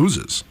team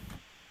loses?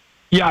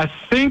 Yeah, I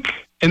think,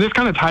 and this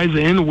kind of ties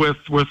in with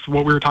what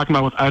we were talking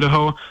about with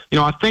Idaho.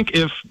 I think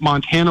if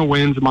Montana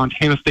wins,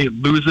 Montana State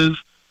loses,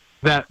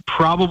 that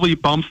probably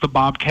bumps the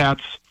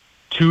Bobcats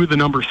to the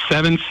number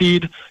 7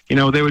 seed.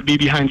 They would be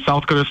behind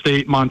South Dakota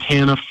State,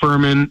 Montana,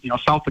 Furman.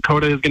 South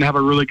Dakota is going to have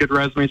a really good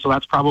resume, so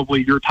that's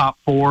probably your top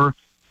 4.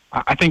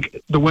 I think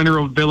the winner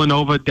of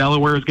Villanova,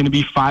 Delaware is going to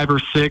be 5 or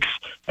 6,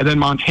 and then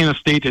Montana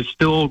State is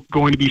still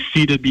going to be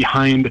seated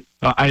behind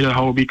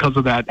Idaho because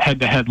of that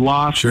head-to-head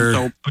loss. Sure.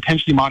 So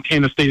potentially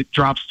Montana State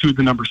drops to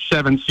the number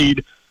 7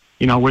 seed,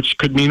 which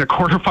could mean a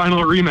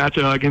quarterfinal rematch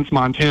against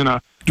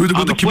Montana. Would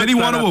the committee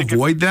want to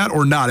avoid that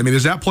or not?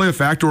 Does that play a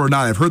factor or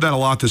not? I've heard that a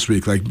lot this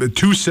week. Like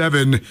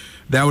 2-7,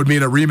 that would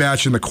mean a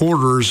rematch in the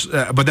quarters,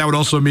 but that would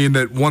also mean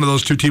that one of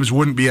those 2 teams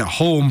wouldn't be at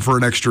home for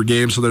an extra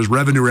game, so there's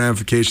revenue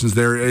ramifications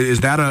there. Is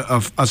that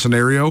a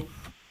scenario?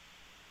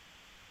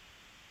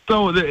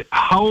 So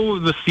how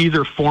the seeds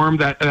are formed,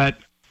 that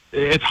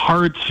it's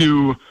hard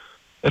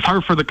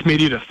for the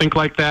committee to think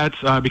like that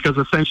because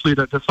essentially,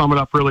 to sum it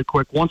up really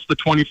quick, once the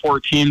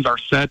 24 teams are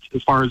set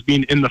as far as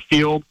being in the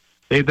field,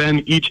 they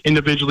then each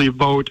individually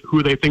vote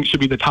who they think should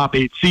be the top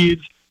 8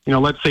 seeds.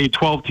 Let's say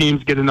 12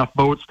 teams get enough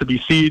votes to be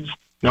seeds.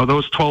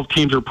 Those 12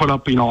 teams are put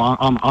up,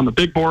 on the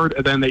big board,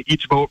 and then they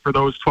each vote for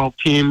those 12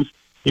 teams,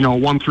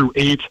 1 through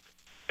 8.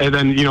 And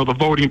then, the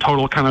voting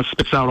total kind of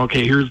spits out,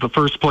 okay, here's the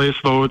first place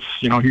votes,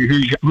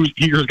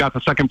 here's got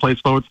the second place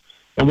votes.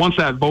 And once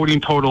that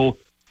voting total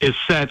is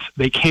set,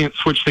 they can't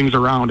switch things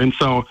around. And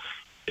so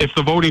if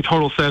the voting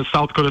total says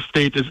South Dakota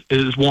State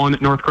is 1,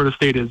 North Dakota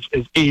State is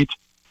 8,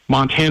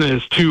 Montana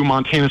is 2,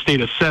 Montana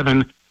State is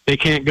 7, they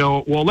can't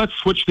go, well, let's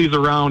switch these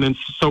around and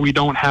so we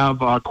don't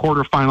have a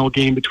quarterfinal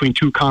game between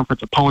 2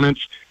 conference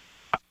opponents.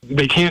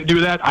 They can't do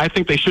that. I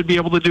think they should be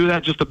able to do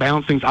that just to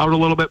balance things out a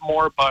little bit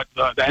more, but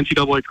the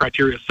NCAA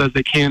criteria says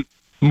they can't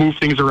move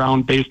things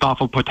around based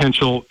off of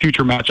potential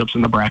future matchups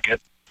in the bracket.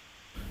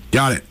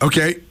 Got it.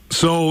 Okay.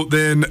 So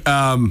then,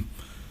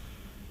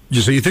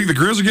 so you think the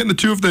Grizz are getting the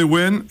 2 if they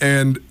win,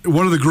 and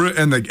what are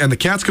the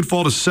Cats could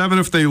fall to 7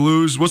 if they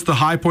lose? What's the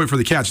high point for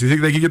the Cats? Do you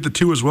think they could get the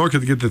 2 as well, or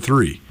could they get the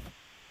 3?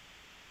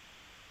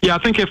 Yeah, I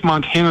think if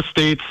Montana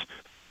State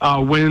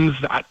wins,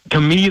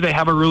 to me they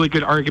have a really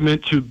good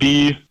argument to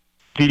be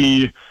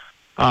the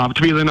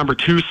number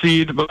 2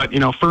 seed. But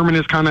Furman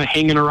is kind of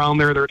hanging around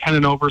there. They're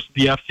 10-0 versus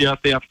the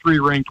FCS. They have 3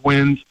 ranked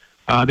wins.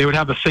 They would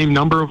have the same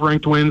number of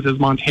ranked wins as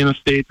Montana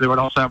State. They would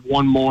also have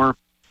one more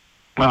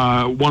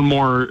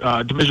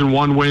Division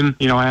I win,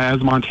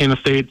 as Montana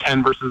State,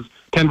 10 versus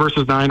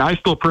 9. I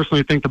still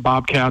personally think the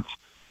Bobcats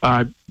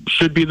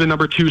should be the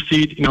number 2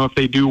 seed, if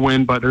they do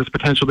win, but there's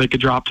potential they could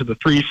drop to the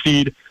 3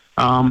 seed.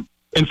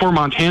 And for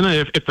Montana,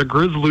 if the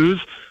Grizz lose,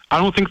 I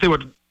don't think they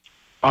would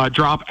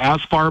drop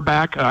as far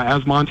back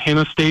as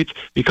Montana State,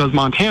 because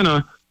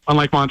Montana,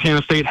 unlike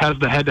Montana State, has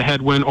the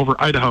head-to-head win over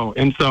Idaho.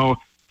 And so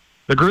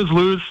the Grizz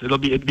lose,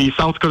 it'd be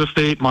South Dakota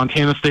State,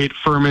 Montana State,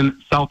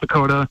 Furman, South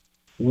Dakota.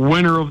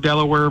 Winner of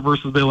Delaware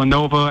versus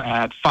Villanova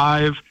at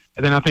 5,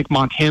 And then I think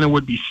Montana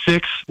would be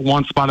 6,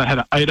 one spot ahead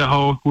of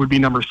Idaho, who would be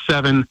number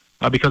 7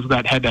 because of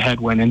that head-to-head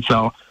win. And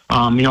so,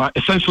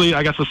 essentially,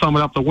 I guess to sum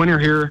it up, the winner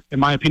here, in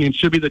my opinion,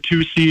 should be the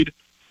 2 seed.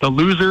 The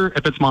loser,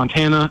 if it's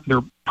Montana,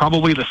 they're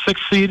probably the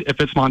 6th seed. If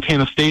it's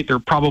Montana State, they're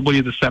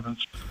probably the 7th.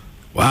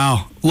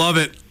 Wow, love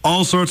it.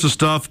 All sorts of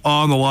stuff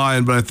on the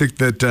line, but I think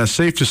that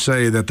safe to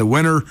say that the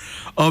winner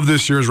of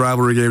this year's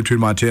rivalry game between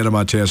Montana and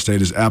Montana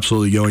State is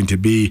absolutely going to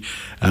be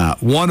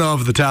one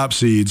of the top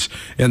seeds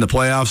in the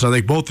playoffs. I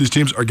think both these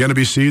teams are going to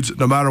be seeds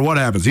no matter what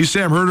happens. He's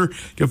Sam Herder.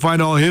 You can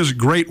find all his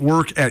great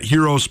work at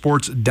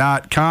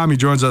herosports.com. He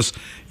joins us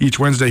each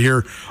Wednesday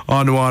here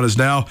on Nuanez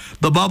Now.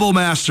 The Bubble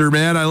Master,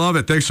 man. I love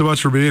it. Thanks so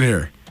much for being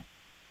here.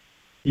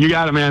 You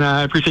got it, man.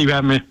 I appreciate you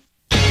having me.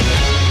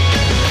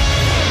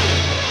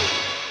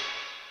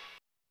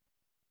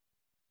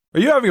 Are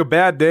you having a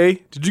bad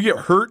day? Did you get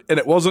hurt and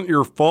it wasn't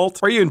your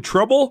fault? Are you in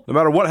trouble? No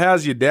matter what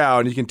has you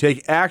down, you can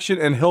take action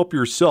and help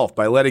yourself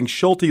by letting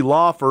Schulte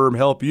Law Firm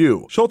help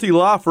you. Schulte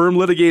Law Firm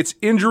litigates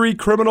injury,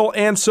 criminal,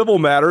 and civil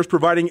matters,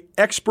 providing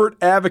expert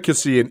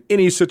advocacy in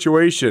any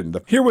situation.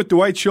 Here with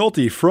Dwight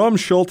Schulte from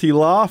Schulte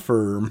Law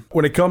Firm.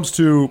 When it comes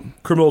to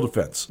criminal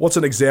defense, what's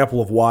an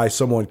example of why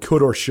someone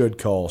could or should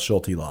call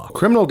Schulte Law?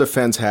 Criminal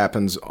defense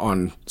happens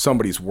on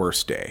somebody's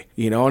worst day,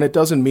 and it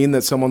doesn't mean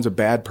that someone's a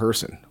bad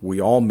person.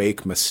 We all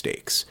make mistakes.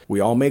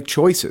 We all make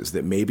choices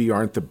that maybe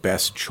aren't the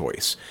best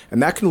choice,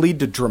 and that can lead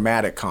to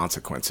dramatic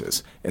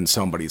consequences in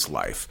somebody's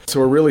life. So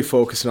we're really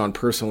focusing on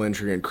personal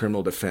injury and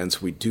criminal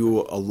defense. We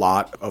do a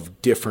lot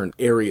of different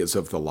areas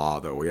of the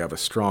law, though. We have a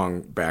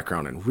strong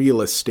background in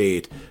real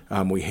estate.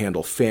 We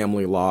handle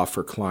family law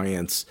for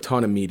clients,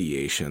 ton of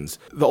mediations.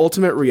 The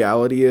ultimate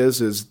reality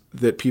is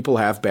that people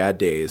have bad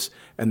days,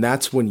 and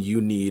that's when you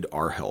need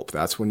our help.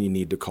 That's when you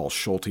need to call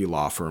Schulte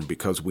Law Firm,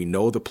 because we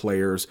know the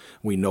players,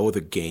 we know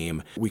the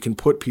game. We can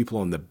put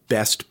people in the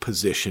best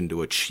position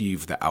to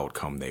achieve the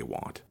outcome they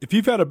want. If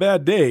you've had a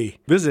bad day,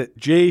 visit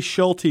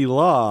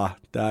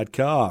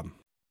jschultelaw.com.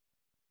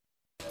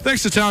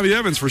 Thanks to Tommy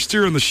Evans for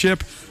steering the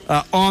ship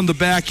on the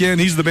back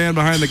end. He's the man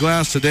behind the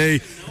glass today.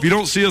 If you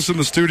don't see us in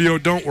the studio,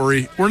 don't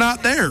worry. We're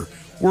not there.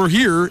 We're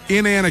here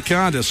in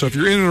Anaconda. So if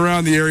you're in and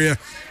around the area,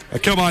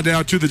 come on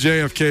down to the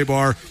JFK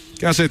Bar.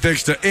 Gotta say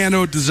thanks to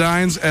Anode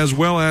Designs, as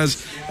well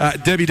as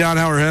Debbie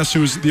Donhauer-Hess,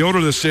 who's the owner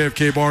of this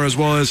JFK Bar, as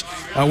well as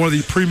one of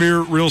the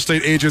premier real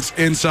estate agents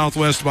in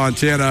Southwest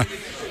Montana.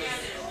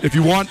 If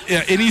you want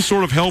any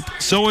sort of help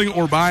selling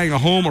or buying a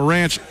home, a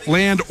ranch,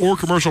 land, or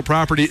commercial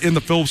property in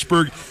the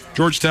Phillipsburg,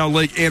 Georgetown,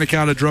 Lake,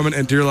 Anaconda, Drummond,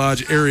 and Deer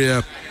Lodge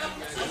area,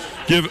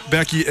 give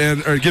Debbie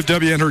and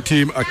her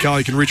team a call.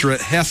 You can reach her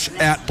at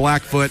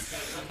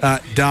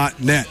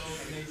hess@blackfoot.net.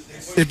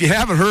 If you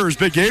haven't heard, it's a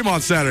big game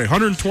on Saturday.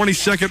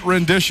 122nd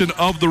rendition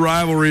of the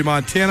rivalry,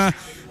 Montana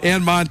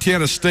and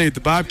Montana State.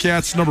 The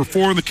Bobcats, number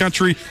 4 in the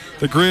country.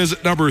 The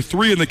Grizz, number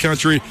 3 in the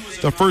country.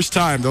 The first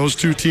time those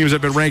two teams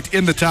have been ranked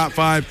in the top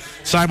 5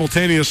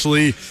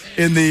 simultaneously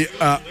in the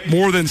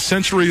more than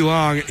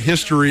century-long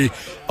history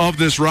of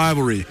this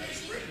rivalry.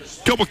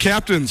 A couple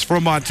captains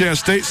from Montana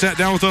State sat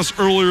down with us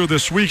earlier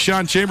this week.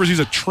 Sean Chambers, he's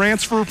a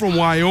transfer from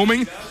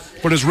Wyoming,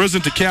 but has risen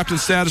to captain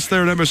status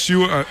there at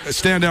MSU, a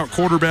standout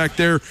quarterback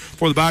there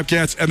for the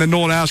Bobcats. And then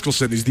Nolan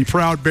Askelson, he's the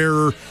proud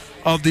bearer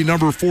of the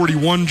number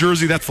 41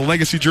 jersey. That's the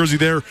legacy jersey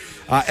there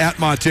at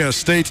Montana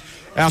State.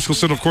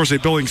 Askelson, of course, a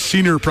Billings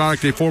senior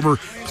product, a former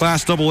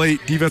Class AA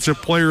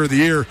Defensive Player of the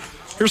Year.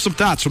 Here's some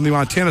thoughts from the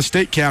Montana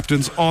State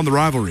captains on the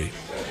rivalry.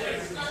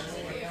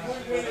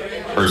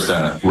 First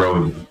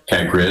road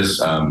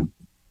Cat-Griz.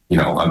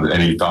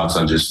 Any thoughts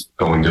on just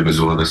going to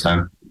Missoula this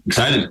time?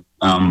 Excited.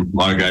 A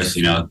lot of guys,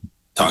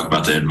 talk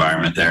about the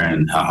environment there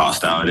and how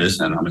hostile it is,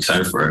 and I'm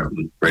excited for it.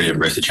 I'm ready to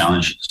embrace the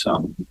challenge.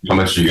 So, how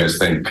much do you guys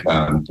think,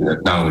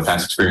 not only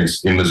past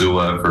experience in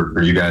Missoula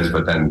for you guys,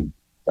 but then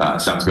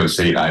South Dakota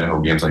State, Idaho,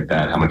 games like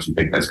that, how much do you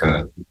think that's going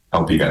to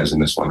help you guys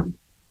in this one?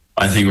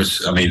 I think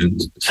it's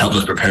helped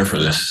us prepare for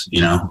this,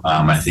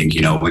 I think,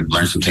 we've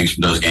learned some things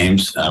from those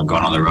games,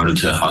 going on the road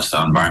into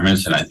hostile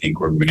environments, and I think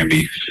we're going to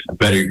be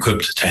better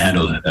equipped to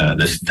handle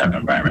this type of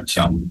environment.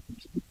 So,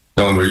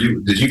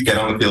 Nolan, did you get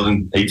on the field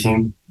in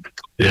 18?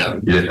 Yeah.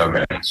 You did?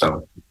 Okay.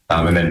 So,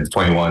 and then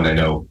 21, I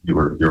know you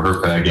were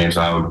hurt for that game,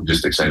 so how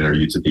just excited are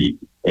you to be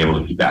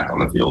able to be back on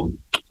the field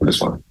for this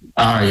one?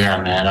 Oh,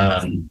 yeah,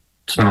 man.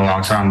 It's been a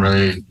long time.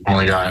 Really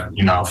only got,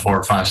 4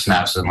 or 5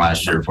 snaps in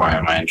last year before I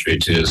had my injury,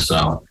 too.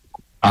 So,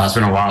 it's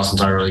been a while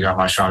since I really got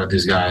my shot at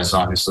these guys.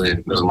 Obviously,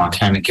 as a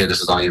Montana kid, this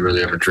is all you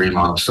really ever dream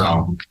of.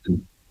 So,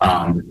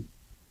 I'm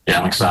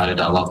excited.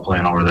 I love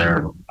playing over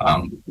there.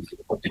 I'm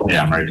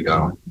ready to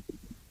go.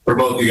 For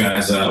both of you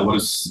guys, what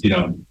does,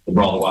 the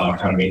Brawl of the Wild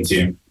kind of mean to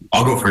you?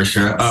 I'll go first,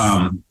 sure.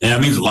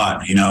 It means a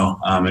lot,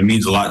 it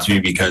means a lot to me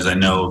because I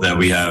know that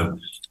we have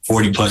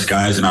 40-plus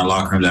guys in our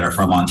locker room that are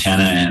from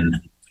Montana, and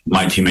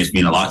my teammates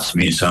mean a lot to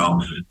me. So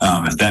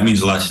if that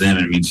means a lot to them,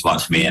 it means a lot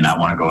to me, and I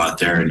want to go out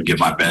there and give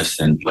my best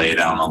and lay it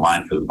out on the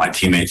line for my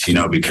teammates,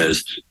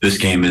 because this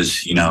game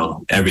is,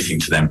 everything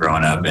to them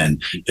growing up,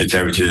 and it's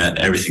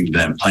everything to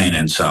them playing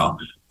in. So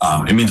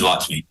it means a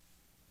lot to me.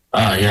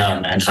 Yeah,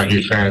 man. It's like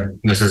you said,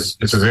 this is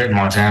it in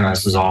Montana.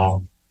 This is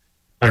all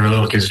every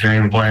little kid's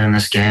dream playing in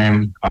this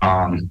game.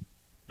 All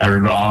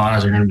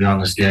eyes are going to be on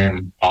this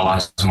game. All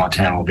eyes in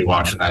Montana will be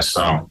watching this.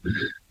 So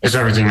it's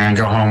everything, man.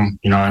 Go home.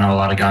 I know a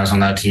lot of guys on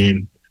that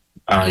team.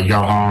 You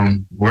go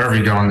home, wherever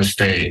you go in the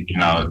state,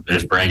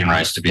 there's bragging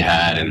rights to be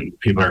had, and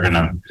people are going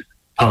to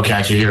poke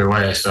at you either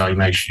way. So you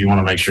want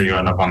to make sure you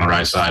end up on the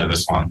right side of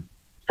this one.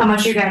 How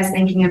much are you guys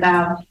thinking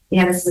about,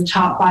 this is a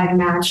top 5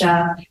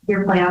 matchup,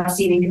 your playoff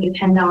seeding can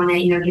depend on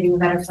it, getting a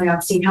better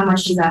playoff seed. How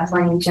much does that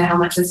play into how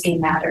much this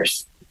game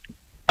matters?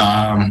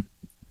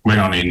 We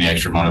don't need any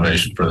extra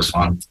motivation for this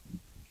one.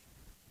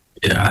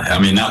 Yeah,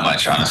 not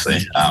much, honestly.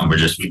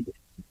 We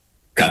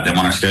got them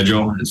on our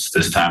schedule. It's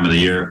this time of the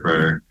year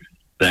for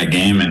that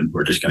game, and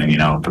we're just going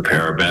to,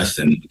 prepare our best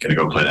and going to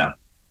go play them.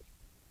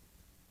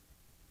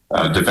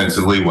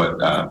 Defensively, what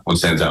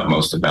stands out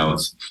most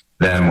about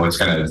them? What's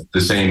kind of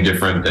the same,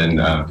 different than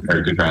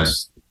or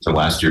contrast to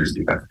last year's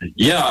defense?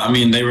 Yeah,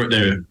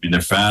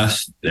 they're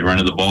fast. They run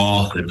to the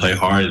ball. They play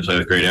hard. They play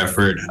with great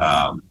effort.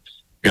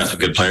 Got some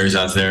good players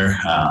out there.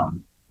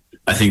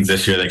 I think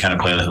this year they kind of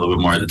play a little bit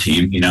more as a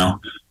team. A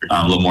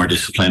little more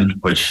disciplined,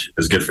 which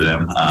is good for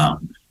them.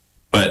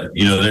 But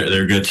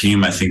they're a good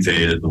team. I think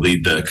they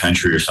lead the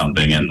country or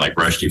something in like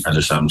rush defense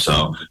or something.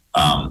 So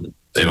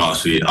they've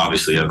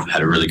obviously have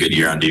had a really good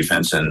year on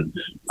defense, and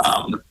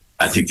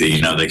I think they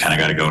kind of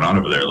got it going on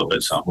over there a little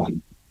bit. So,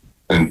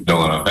 and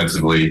Nolan,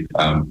 offensively,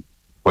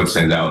 what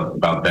stands out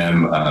about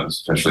them,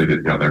 especially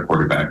their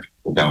quarterback?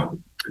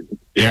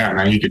 Yeah,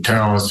 man, you could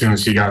tell as soon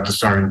as he got the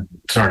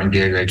starting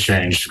gig, they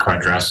changed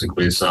quite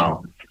drastically.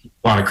 So,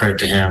 a lot of credit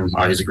to him.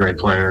 He's a great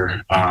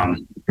player.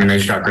 They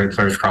just got great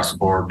players across the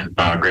board.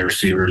 Great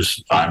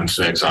receivers, 5 and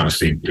 6,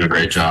 obviously do a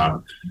great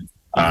job.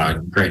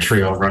 Great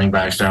trio of running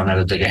backs down there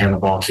that they can hand the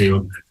ball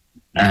to.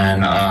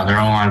 And their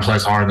own line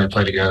plays hard, and they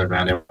play together,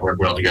 man. They work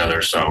well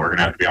together, so we're going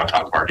to have to be on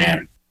top of our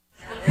game.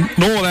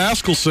 Nolan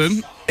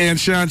Askelson and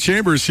Sean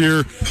Chambers here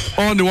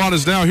on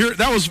Nuanez Now. Here,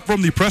 that was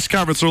from the press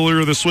conference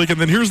earlier this week,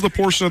 and then here's the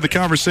portion of the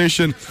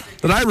conversation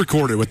that I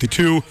recorded with the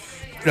two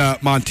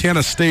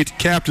Montana State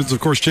captains. Of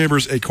course,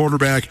 Chambers, a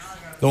quarterback,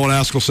 Nolan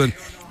Askelson,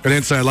 an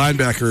inside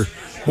linebacker.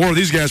 More of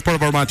these guys, part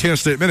of our Montana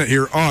State Minute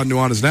here on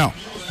Nuanez Now.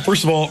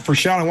 First of all, for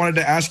Sean, I wanted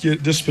to ask you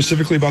just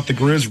specifically about the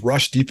Griz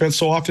rush defense.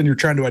 So often you're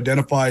trying to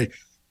identify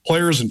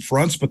players and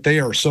fronts, but they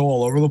are so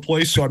all over the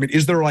place. So,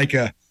 is there like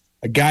a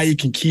guy you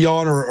can key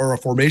on or a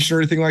formation or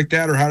anything like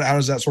that? Or how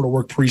does that sort of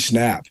work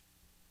pre-snap?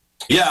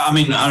 Yeah, I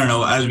don't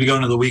know. As we go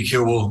into the week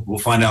here, we'll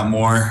find out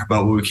more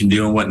about what we can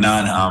do and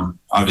whatnot.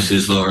 Obviously,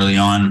 it's a little early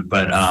on,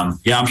 but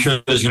I'm sure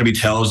there's going to be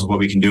tells of what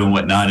we can do and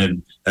whatnot,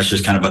 and that's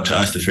just kind of up to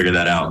us to figure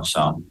that out.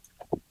 So,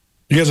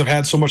 you guys have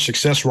had so much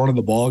success running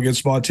the ball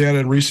against Montana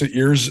in recent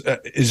years.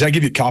 Does that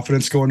give you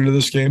confidence going into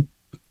this game?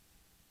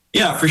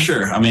 Yeah, for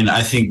sure.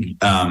 I think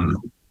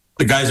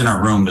the guys in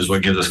our room is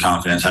what gives us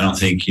confidence. I don't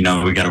think we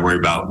got to worry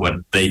about what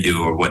they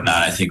do or whatnot.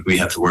 I think we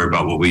have to worry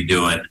about what we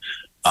do, and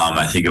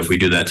I think if we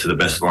do that to the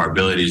best of our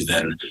abilities,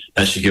 then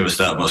that should give us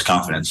the utmost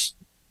confidence.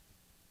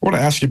 I want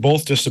to ask you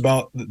both just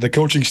about the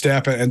coaching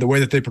staff and the way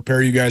that they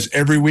prepare you guys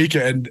every week,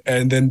 and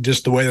then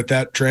just the way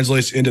that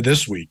translates into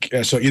this week.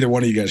 So either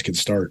one of you guys can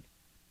start.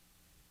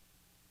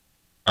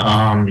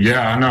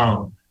 Yeah, I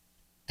know.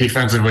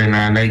 Defensively,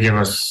 man, they give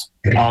us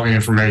all the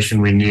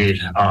information we need.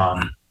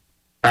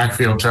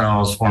 Backfield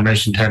tells,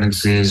 formation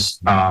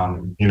tendencies,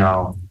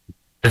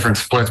 different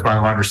splits by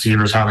wide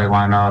receivers, how they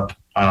line up,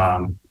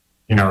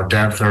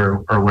 depth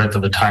or width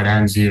of the tight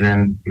ends,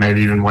 even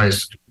maybe even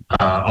ways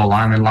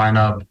O-lineman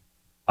lineup,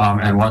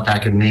 and what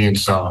that could mean.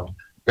 So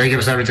they give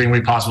us everything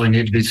we possibly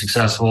need to be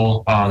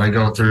successful. They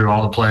go through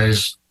all the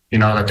plays,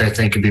 that they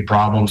think could be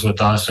problems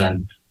with us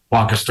and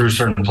walk us through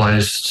certain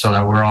plays so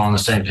that we're all on the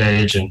same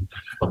page. And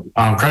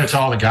credit to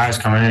all the guys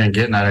coming in and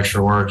getting that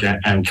extra work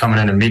and coming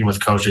in and meeting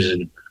with coaches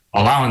and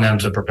allowing them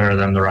to prepare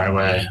them the right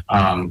way.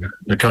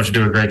 The coaches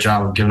do a great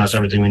job of giving us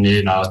everything we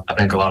need, and I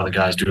think a lot of the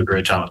guys do a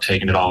great job of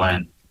taking it all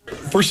in.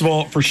 First of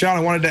all, for Sean,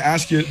 I wanted to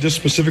ask you just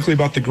specifically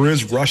about the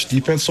Griz rush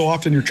defense. So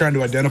often you're trying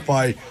to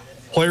identify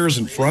players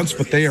and fronts,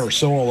 but they are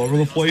so all over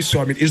the place.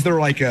 So, is there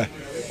like a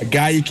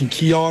guy you can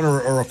key on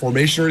or a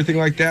formation or anything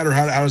like that? Or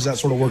how does that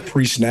sort of work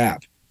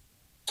pre-snap?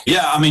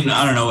 Yeah, I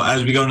don't know.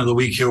 As we go into the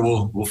week here,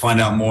 we'll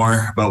find out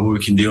more about what we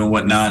can do and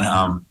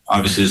whatnot.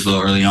 Obviously, it's a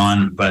little early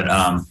on, but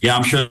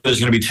I'm sure there's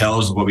going to be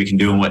tells of what we can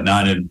do and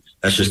whatnot, and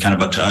that's just kind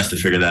of up to us to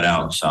figure that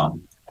out. So,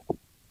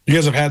 you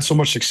guys have had so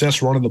much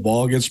success running the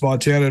ball against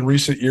Montana in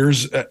recent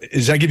years.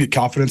 Does that give you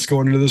confidence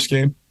going into this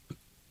game?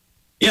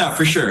 Yeah,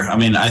 for sure.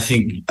 I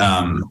think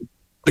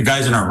the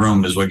guys in our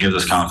room is what gives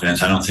us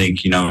confidence. I don't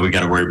think we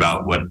got to worry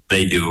about what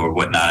they do or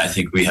whatnot. I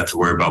think we have to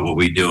worry about what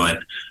we do, and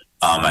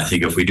I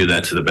think if we do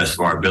that to the best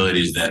of our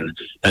abilities, then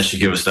that should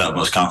give us the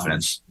utmost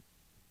confidence.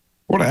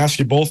 I want to ask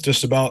you both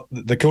just about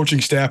the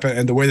coaching staff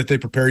and the way that they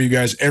prepare you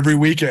guys every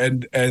week,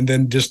 and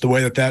then just the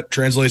way that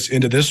translates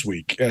into this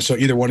week. So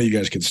either one of you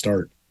guys can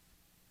start.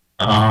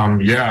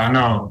 Yeah, I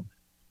know.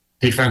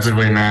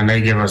 Defensively, man,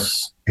 they give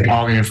us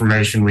all the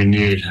information we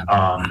need.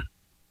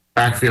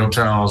 backfield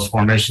tells,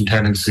 formation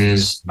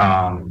tendencies,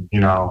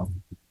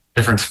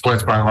 different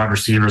splits by wide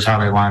receivers, how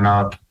they line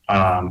up,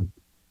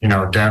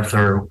 depth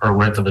or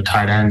width of the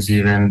tight ends,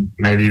 even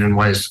maybe even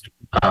ways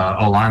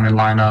O-lineman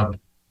lineup,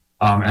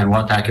 and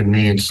what that could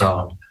mean.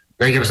 So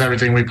they give us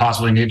everything we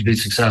possibly need to be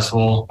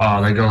successful.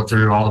 They go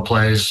through all the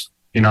plays,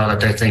 that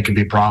they think could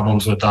be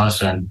problems with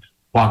us and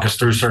walk us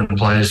through certain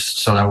plays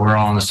so that we're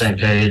all on the same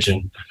page.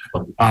 And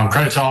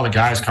credit to all the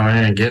guys coming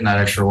in and getting that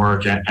extra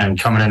work and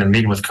coming in and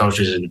meeting with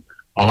coaches and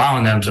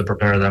allowing them to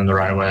prepare them the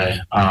right way.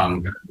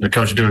 The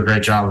coaches do a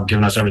great job of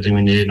giving us everything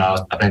we need, and I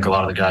think a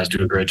lot of the guys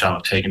do a great job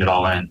of taking it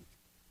all in.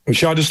 And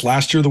Sean, just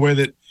last year, the way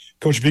that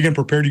Coach Vigen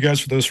prepared you guys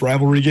for this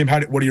rivalry game,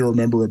 what do you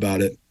remember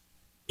about it?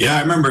 Yeah,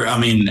 I remember.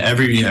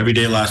 Every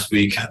day last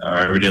week or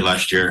every day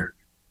last year,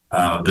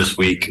 this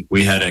week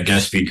we had a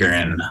guest speaker,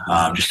 and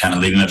just kind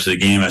of leading up to the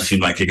game, it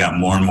seemed like it got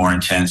more and more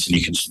intense, and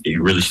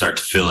you really start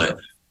to feel it.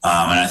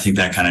 And I think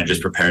that kind of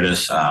just prepared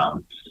us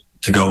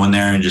to go in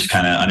there and just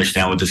kind of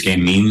understand what this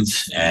game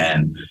means,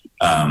 and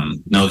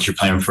know that you're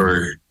playing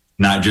for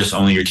not just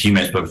only your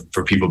teammates, but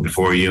for people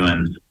before you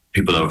and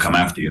people that will come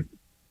after you.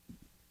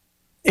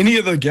 Any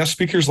of the guest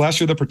speakers last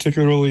year that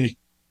particularly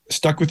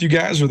stuck with you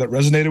guys or that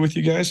resonated with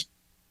you guys?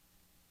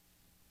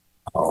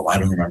 Oh, I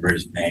don't remember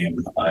his name.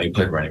 He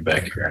played running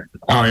back here.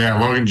 Oh, yeah,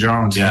 Logan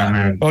Jones. Yeah.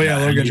 Man. Oh, yeah,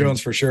 Logan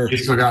Jones for sure. He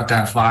still got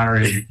that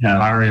fiery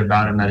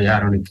about him that he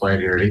had when he played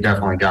here. He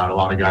definitely got a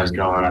lot of guys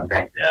going, I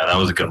think. Yeah, that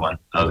was a good one.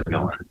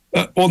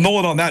 Well,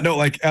 Nolan, on that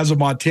note, as a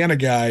Montana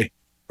guy,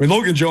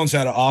 Logan Jones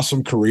had an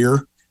awesome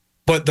career.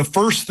 But the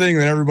first thing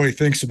that everybody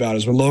thinks about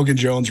is when Logan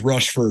Jones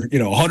rushed for,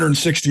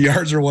 160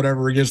 yards or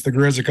whatever against the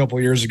Grizz a couple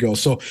of years ago.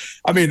 So,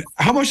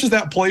 how much does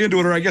that play into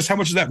it? Or I guess how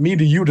much does that mean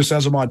to you just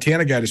as a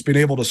Montana guy, just being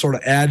able to sort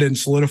of add and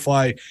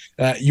solidify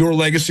your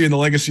legacy and the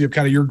legacy of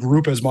kind of your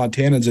group as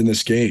Montanans in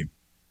this game?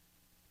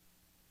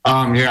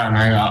 Yeah,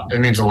 man, it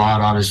means a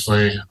lot,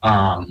 obviously.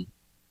 I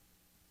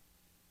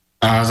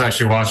was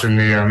actually watching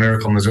the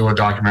Miracle Missoula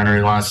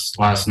documentary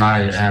last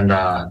night, and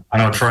I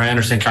know Troy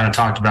Anderson kind of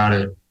talked about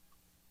it.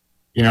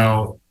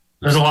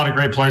 There's a lot of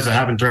great plays that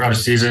happened throughout the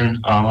season.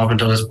 Up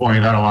until this point,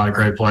 we've had a lot of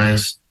great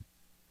plays.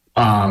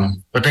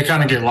 But they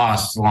kind of get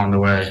lost along the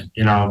way,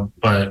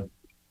 But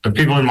the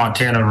people in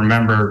Montana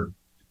remember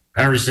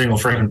every single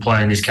freaking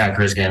play in these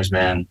Cat-Griz games,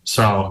 man.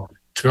 So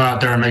to go out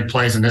there and make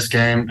plays in this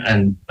game,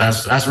 and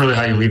that's really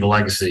how you leave a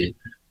legacy.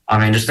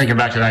 Just thinking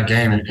back to that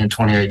game in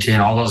 2018,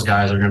 all those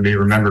guys are going to be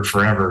remembered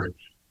forever,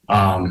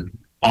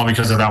 all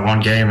because of that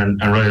one game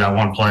and really that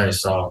one play.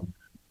 So,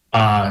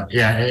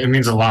 it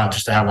means a lot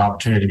just to have the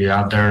opportunity to be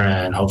out there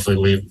and hopefully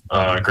leave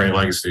a great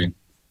legacy.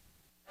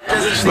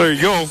 So there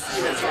you go.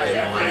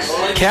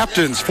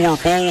 Captains for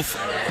both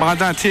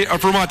Montana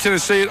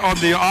State on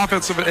the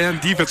offensive and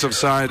defensive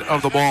side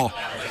of the ball.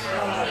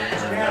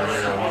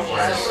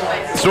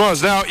 So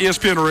as now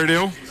ESPN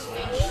Radio,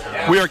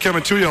 we are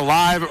coming to you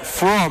live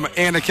from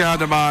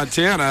Anaconda,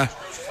 Montana,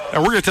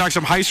 and we're going to talk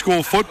some high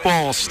school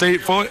football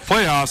state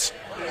playoffs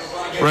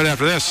right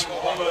after this.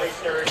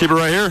 Keep it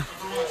right here.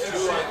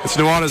 It's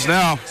Nuanez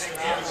Now,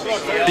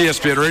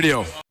 ESPN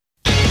Radio.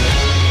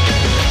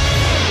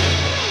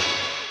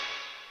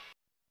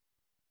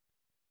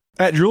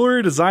 At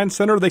Jewelry Design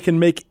Center, they can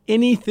make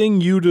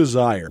anything you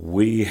desire.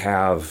 We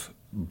have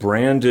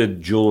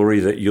branded jewelry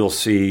that you'll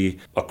see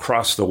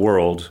across the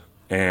world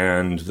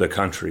and the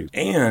country.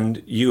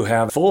 And you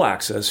have full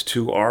access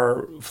to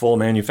our full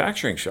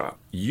manufacturing shop.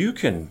 You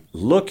can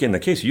look in the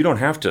case. You don't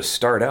have to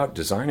start out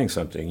designing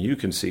something. You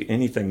can see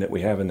anything that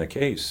we have in the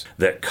case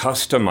that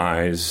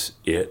customize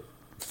it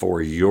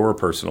for your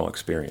personal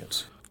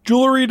experience.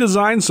 Jewelry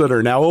Design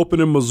Center, now open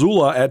in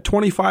Missoula at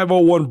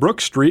 2501 Brook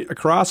Street,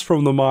 across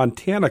from the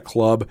Montana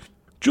Club.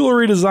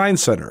 Jewelry Design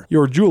Center,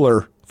 your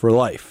jeweler for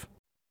life.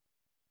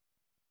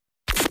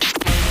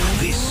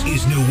 This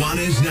is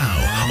Nuanez Now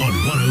on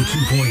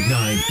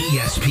 102.9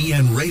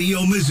 ESPN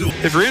Radio Missoula.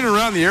 If you're in and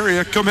around the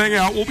area, come hang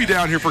out. We'll be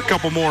down here for a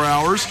couple more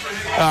hours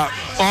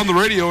on the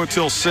radio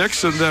until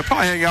 6, and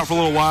probably hang out for a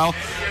little while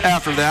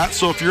after that.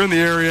 So if you're in the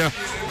area,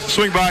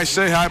 swing by,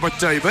 say hi,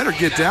 but you better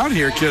get down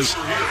here because,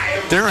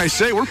 dare I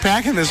say, we're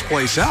packing this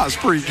place out. It's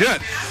pretty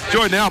good.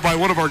 Joined now by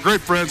one of our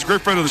great friends,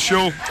 great friend of the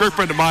show, great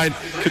friend of mine,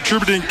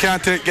 contributing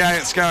content guy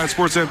at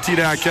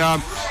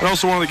SkylineSportsMT.com, and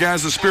also one of the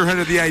guys that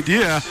spearheaded the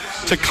idea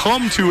to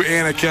come to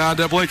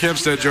Anaconda. Blake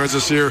Hempstead joins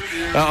us here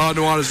on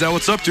Nuanez Now.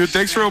 What's up, dude?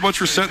 Thanks very much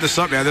for setting this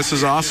up, man. This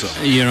is awesome.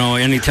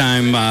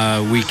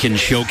 Anytime we can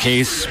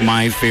showcase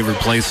my favorite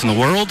place in the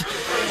world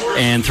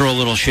and throw a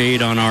little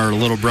shade on our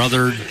little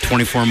brother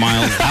 24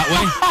 miles that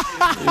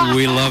way,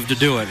 we love to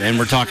do it. And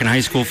we're talking high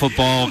school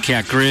football,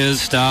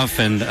 Cat-Griz stuff,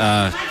 and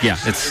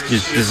this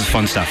is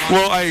fun stuff.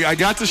 Well, I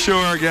got to show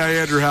our guy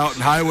Andrew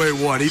Houghton Highway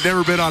 1. He'd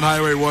never been on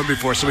Highway 1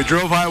 before, so we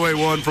drove Highway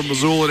 1 from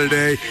Missoula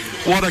today.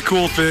 What a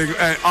cool thing.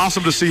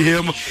 Awesome to see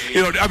him.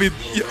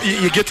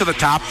 You get to the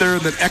top there,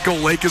 and then Echo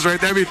Lake is right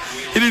there. He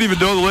didn't even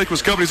know the lake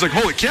was coming. He's like,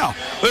 holy cow,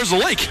 there's a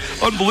lake.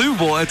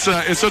 Unbelievable. It's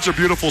such a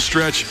beautiful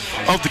stretch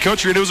of the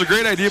country, and it was a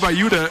great idea by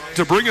you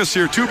to bring us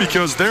here, too,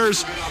 because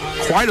there's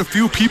quite a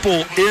few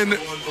people in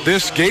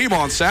this game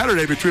on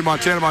Saturday between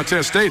Montana and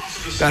Montana State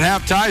that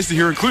have ties to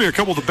here, including a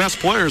couple of the best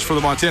players for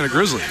the Montana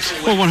Grizzlies.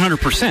 Well,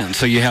 100%.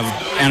 So you have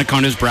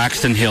Anaconda's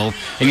Braxton Hill,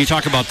 and you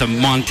talk about the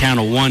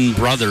Montana One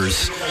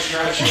brothers,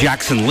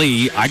 Jackson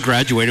Lee. I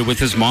graduated with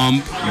his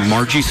mom,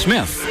 Margie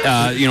Smith.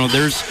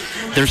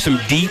 There's some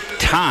deep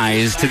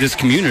ties to this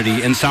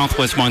community in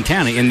southwest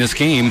Montana in this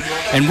game,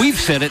 and we've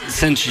said it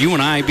since you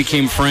and I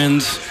became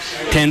friends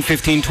 10,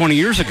 15, 20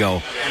 years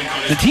ago.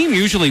 The team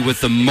usually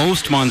with the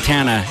most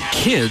Montana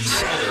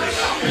kids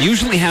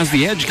usually has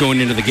the edge going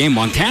into the game.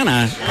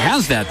 Montana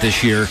has that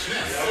this year,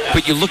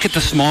 but you look at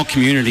the small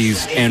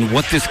communities and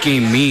what this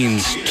game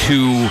means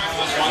to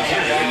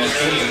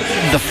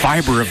the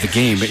fiber of the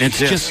game, and it's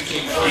just,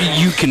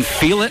 you can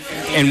feel it,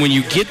 and when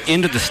you get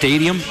into the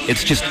stadium,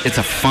 it's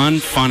a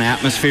fun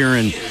atmosphere,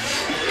 and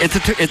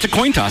it's a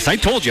coin toss. I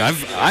told you,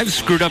 I've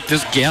screwed up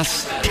this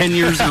guess 10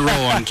 years in a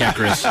row on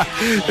Cat-Griz.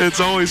 It's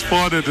always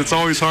fun, and it's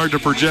always hard to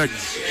project.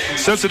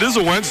 Since it is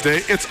a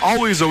Wednesday, it's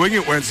always a Wing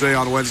It Wednesday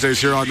on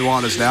Wednesdays here on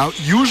Nuanez Now.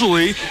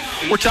 Usually,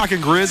 we're talking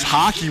Grizz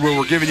hockey where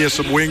we're giving you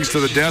some wings to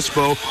the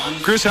Despo.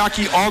 Grizz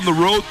hockey on the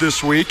road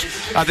this week.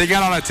 They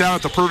got out of town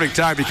at the perfect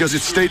time because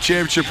it's state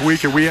championship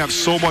week, and we have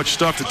so much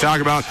stuff to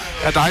talk about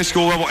at the high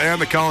school level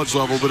and the college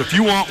level. But if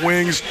you want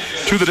wings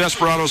to the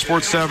Desperado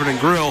Sports Tavern and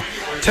Grill,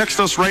 text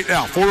us right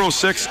now,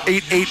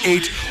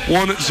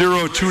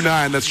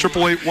 406-888-1029. That's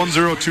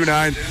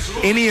 888-1029.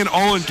 Any and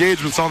all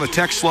engagements on the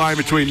text line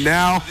between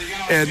now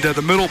and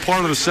the middle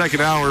part of the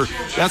second hour,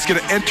 that's going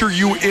to enter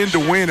you in to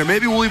win. And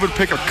maybe we'll even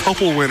pick a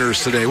couple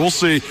winners today. We'll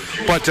see.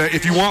 But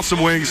if you want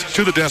some wings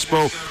to the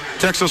Despo,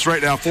 text us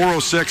right now,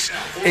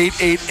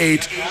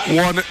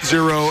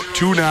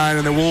 406-888-1029,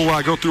 and then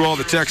we'll go through all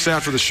the texts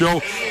after the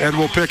show, and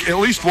we'll pick at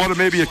least one and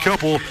maybe a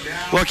couple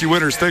lucky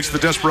winners thanks to the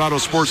Desperado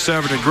Sports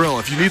Tavern and Grill.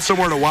 If you need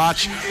somewhere to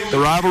watch the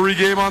rivalry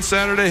game on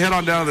Saturday, head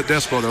on down to the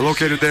Despo. They're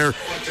located there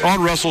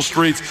on Russell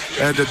Street,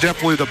 and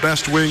definitely the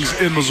best wings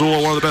in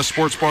Missoula, one of the best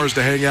sports bars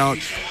to hang out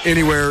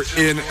anywhere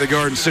in the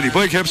Garden City.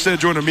 Blake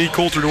Hempstead joining me,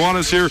 Colter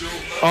Nuanez here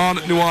on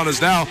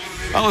Nuanez Now.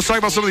 Let's talk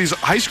about some of these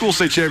high school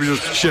state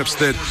championships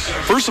that,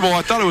 first of all,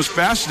 I thought it was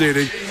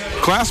fascinating.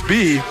 Class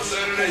B,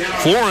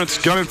 Florence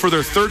gunning for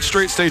their third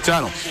straight state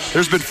title.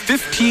 There's been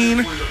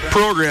 15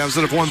 programs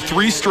that have won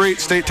 3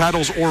 straight state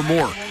titles or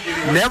more.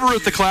 Never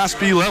at the Class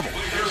B level.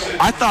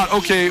 I thought,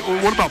 okay,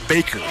 what about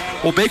Baker?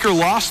 Well, Baker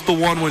lost the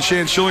one when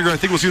Shan Schillinger, I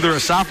think, was either a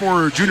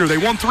sophomore or a junior. They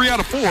won 3 out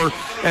of 4,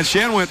 and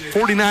Shan went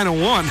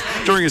 49-1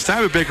 during his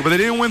time at Baker, but they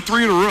didn't win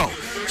 3 in a row.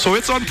 So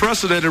it's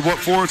unprecedented what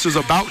Florence is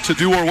about to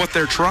do or what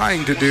they're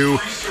trying to do.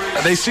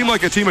 They seem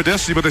like a team of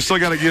destiny, but they still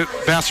got to get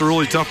past a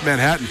really tough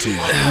Manhattan team.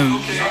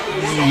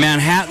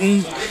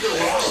 Manhattan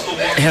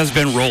has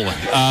been rolling.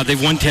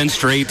 They've won 10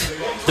 straight.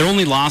 Their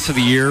only loss of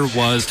the year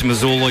was to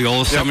Missoula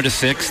Loyola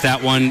 7-6.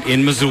 That one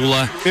in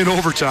Missoula. In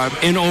overtime.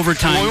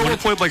 Loyola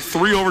played like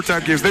 3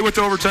 overtime games. They went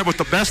to overtime with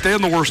the best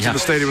and the worst in the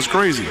state. It was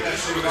crazy.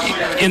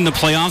 In the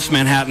playoffs,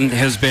 Manhattan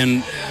has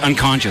been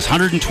unconscious.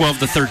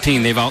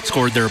 112-13. They've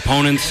outscored their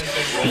opponents.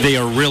 They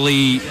are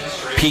really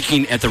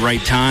peaking at the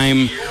right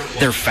time.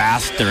 They're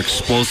fast. They're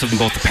explosive in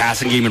both the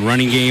passing game and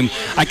running game.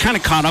 I kind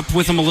of caught up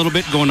with them a little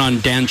bit going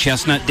on Dan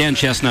Chestnut. Dan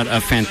Chestnut, a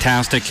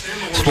fantastic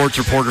sports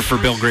reporter for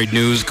Belgrade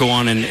News. Go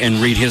on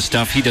and read his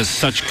stuff. He does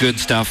such good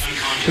stuff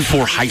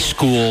for high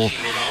school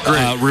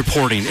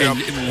reporting,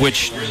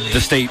 which the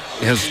state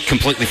has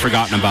completely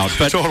forgotten about.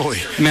 But totally.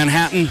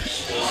 Manhattan,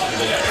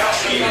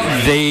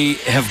 they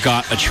have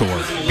got a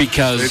chore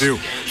because they do.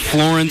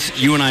 Florence,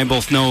 you and I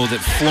both know that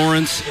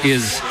Florence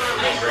is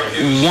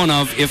one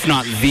of, if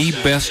not the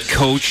best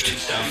coached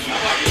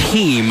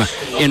team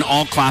in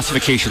all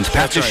classifications.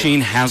 Pat Duchesne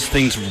has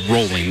things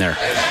rolling there.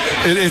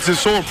 It's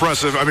so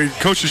impressive. I mean,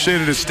 Coach Duchesne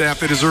and his staff,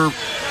 they deserve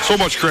so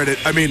much credit.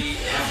 I mean,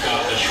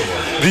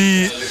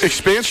 the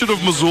expansion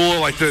of Missoula,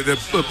 like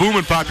the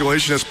booming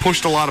population, has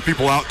pushed a lot of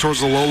people out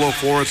towards the Lolo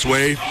Florence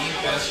way.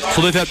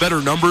 So they've had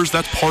better numbers.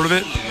 That's part of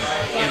it.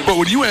 But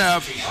when you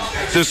have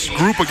this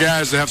group of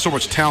guys that have so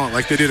much talent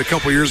like they did a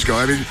couple years ago,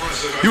 I mean,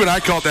 you and I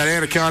called that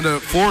Anaconda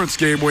Florence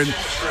game when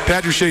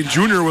Pat Duchesne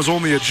Jr. was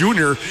only a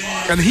junior,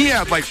 and he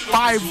had like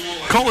 5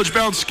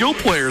 college-bound skill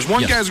players.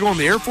 One guy's going to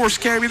the Air Force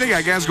Academy. They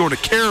got guys going to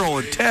Carroll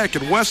and Tech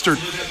and Western.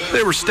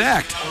 They were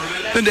stacked.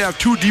 Then to have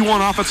 2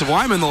 D1 offensive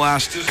linemen the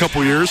last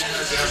couple years,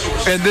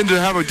 and then to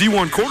have a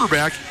D1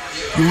 quarterback,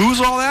 you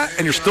lose all that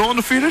and you're still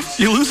undefeated?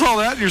 You lose all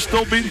that and you're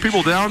still beating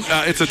people down?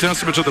 It's a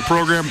testament to the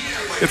program.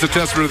 It's a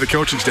testament to the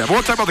coaching staff. I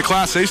want to talk about the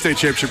Class A state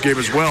championship game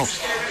as well,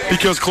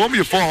 because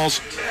Columbia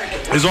Falls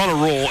is on a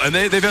roll, and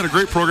they've had a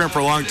great program for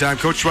a long time.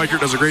 Coach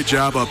Schweikert does a great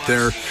job up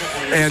there.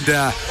 And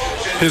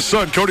his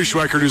son, Cody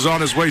Schweikert, who's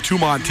on his way to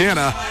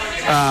Montana,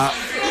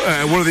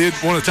 one of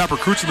the top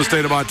recruits in the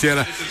state of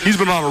Montana. He's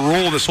been on a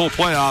roll this whole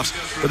playoffs,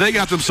 but they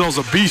got themselves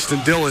a beast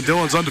in Dillon.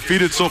 Dillon's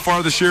undefeated so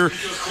far this year.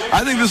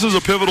 I think this is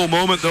a pivotal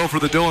moment, though, for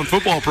the Dillon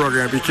football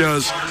program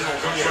because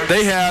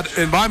they had,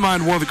 in my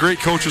mind, one of the great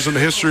coaches in the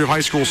history of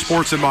high school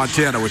sports in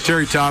Montana with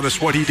Terry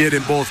Thomas. What he did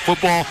in both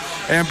football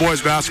and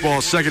boys basketball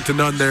is second to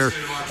none there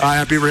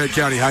at Beaverhead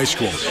County High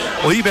School.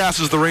 Well, he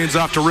passes the reins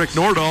off to Rick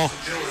Nordahl.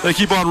 They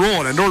keep on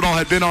rolling, and Nordahl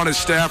had been on his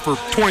staff for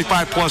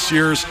 25-plus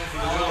years.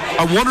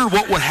 I wondered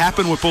what would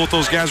happen with both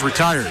those guys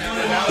retired.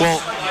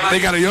 Well, they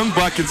got a young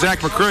buck in Zach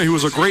McCray, who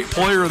was a great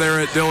player there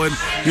at Dillon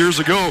years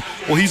ago.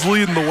 Well, he's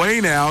leading the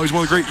way now. He's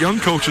one of the great young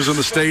coaches in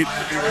the state.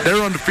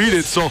 They're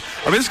undefeated. So,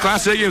 I mean, this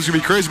Class A game is going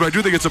to be crazy, but I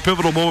do think it's a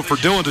pivotal moment for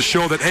Dillon to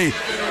show that, hey,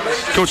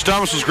 Coach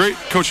Thomas was great.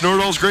 Coach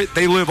Nordahl's great.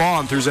 They live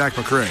on through Zach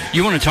McCray.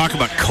 You want to talk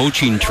about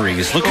coaching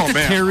trees. Look at the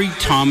Terry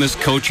Thomas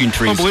coaching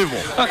trees.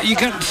 Unbelievable. You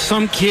got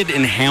some kid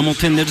in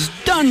Hamilton that's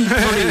done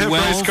pretty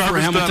well for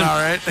Hamilton. Done all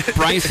right.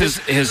 Bryce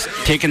has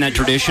taken that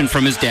tradition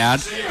from his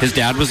dad. His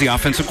dad was the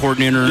offensive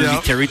coordinator.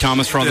 Yep. Terry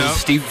Thomas for all those.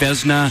 Steve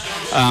Vesna,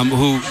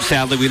 who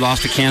sadly we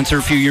lost to cancer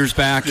a few years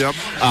back. Yep.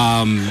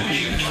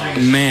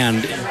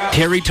 Man,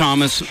 Terry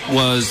Thomas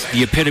was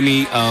the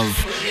epitome of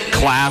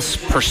class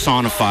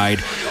personified.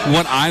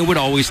 What I would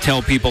always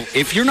tell people,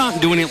 if you're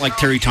not doing it like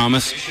Terry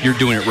Thomas, you're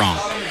doing it wrong.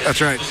 That's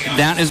right.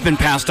 That has been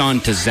passed on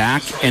to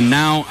Zach, and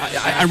now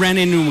I ran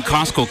into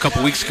Costco a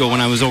couple weeks ago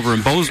when I was over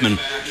in Bozeman,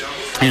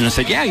 and I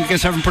said, yeah, you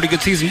guys having a pretty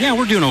good season? Yeah,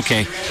 we're doing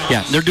okay.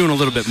 Yeah, they're doing a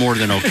little bit more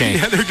than okay.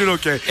 Yeah, they're doing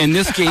okay. And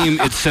this game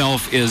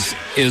itself is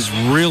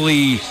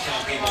really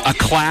a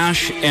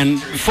clash,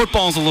 and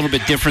football's a little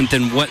bit different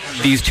than what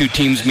these two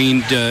teams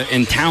mean to,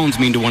 and towns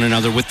mean to one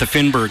another with the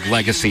Finberg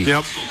legacy.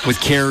 Yep. With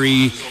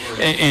Carey,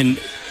 and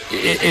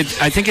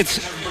I think it's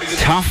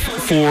tough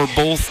for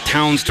both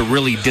towns to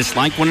really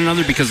dislike one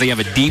another because they have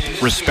a deep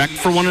respect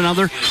for one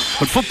another.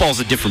 But football's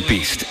a different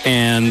beast.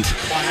 And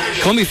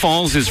Columbia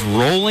Falls is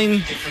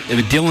rolling.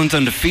 Dillon's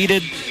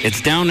undefeated.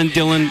 It's down in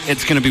Dillon.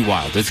 It's going to be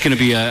wild. It's going to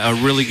be a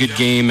really good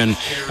game. And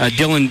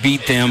Dillon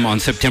beat them on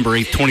September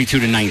 8th,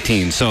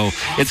 22-19. So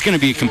it's going to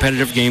be a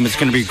competitive game. It's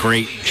going to be a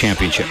great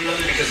championship.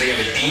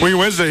 Wing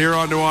Wednesday here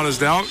on Nuanez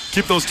Now.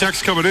 Keep those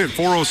texts coming in.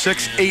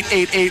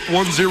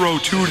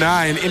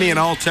 406-888-1029. Any and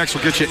all texts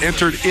will get you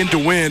entered in to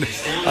win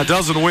a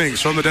dozen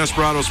wings from the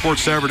Desperado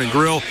Sports Tavern and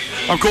Grill.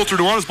 I'm Colter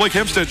Nuanez. Blake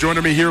Hempstead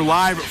joining me here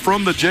live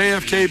from the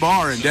JFK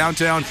Bar in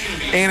downtown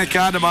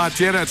Anaconda,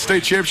 Montana. It's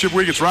State Championship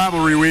Week. It's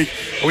Rivalry Week.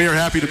 We are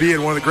happy to be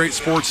in one of the great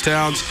sports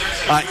towns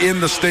in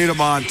the state of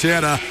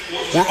Montana.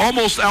 We're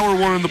almost hour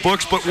one in the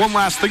books, but one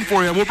last thing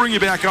for you, and we'll bring you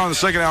back on in the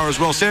second hour as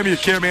well. Sammy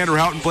Kim, Andrew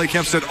Houghton, Blake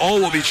Hempstead,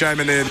 all will be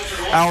chiming in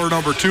hour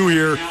number 2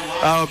 here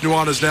of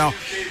Nuanez Now.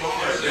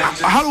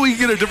 How do we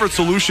get a different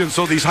solution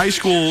so these high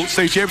school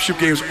state championship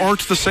games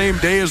aren't the same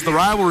day as the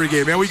rivalry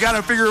game, man? We got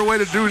to figure a way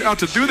to do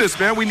this,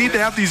 man. We need to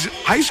have these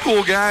high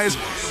school guys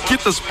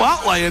get the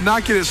spotlight and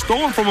not get it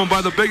stolen from them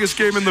by the biggest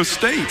game in the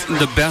state.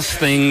 The best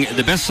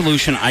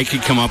solution I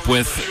could come up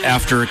with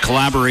after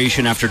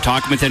collaboration, after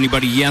talking with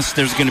anybody, yes,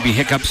 there's going to be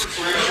hiccups.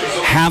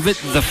 Have it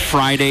the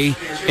Friday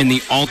in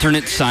the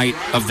alternate site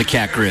of the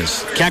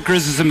Cat-Griz.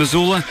 Cat-Griz is in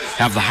Missoula.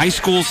 Have the high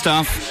school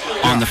stuff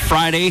on the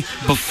Friday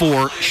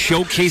before.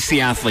 Showcase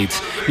the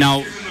athletes.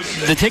 Now,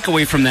 the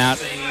takeaway from that,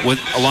 what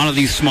a lot of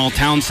these small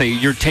towns say,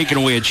 you're taking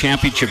away a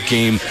championship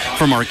game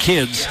from our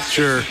kids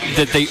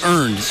that they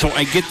earned. So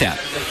I get that.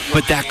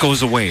 But that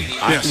goes away.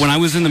 Yes. When I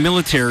was in the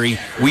military,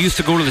 we used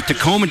to go to the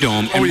Tacoma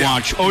Dome and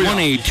watch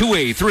 1A,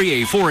 2A,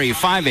 3A, 4A,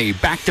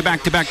 5A, back to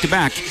back to back to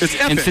back. It's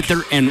epic. And sit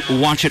there and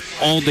watch it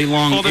all day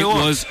long. It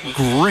was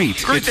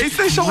great. They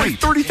sell like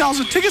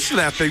 30,000 tickets to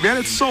that thing, man.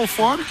 It's so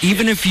fun.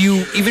 Even if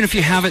you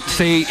have it,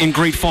 say, in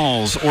Great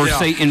Falls or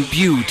say in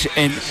Butte,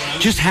 and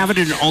just have it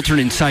in an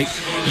alternate site,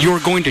 you're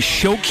going to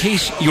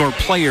showcase your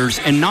players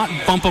and not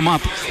bump them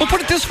up. Well,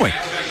 put it this way.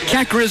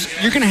 Cat-Griz,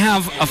 you're going to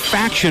have a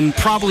faction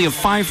probably of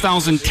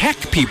 5,000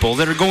 tech people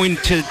that are going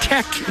to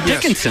Tech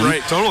Dickinson.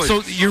 Right, totally.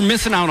 So you're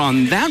missing out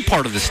on that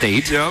part of the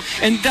state. Yep.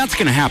 And that's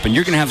going to happen.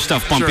 You're going to have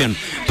stuff bump in.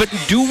 But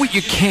do what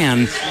you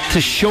can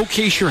to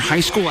showcase your high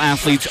school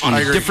athletes on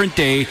a different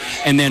day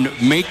and then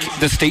make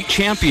the state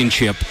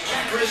championship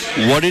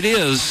what it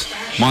is.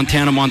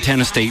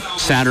 Montana State,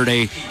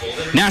 Saturday,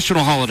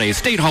 national holiday,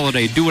 state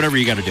holiday, do whatever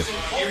you got to do.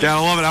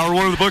 Gotta love it. Hour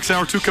one of the books,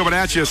 hour 2 coming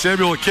at you.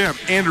 Samuel Kemp,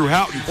 Andrew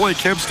Houghton, Blake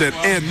Hempstead,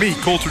 and me,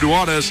 Colter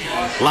Nuanez,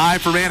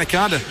 live from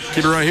Anaconda.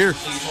 Keep it right here.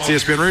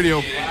 CSPN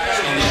Radio.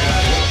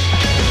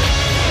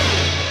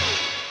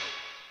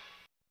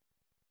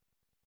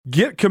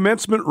 Get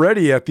commencement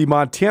ready at the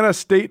Montana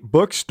State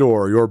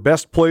Bookstore, your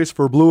best place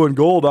for blue and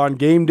gold on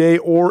game day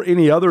or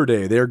any other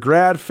day. Their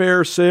grad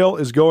fair sale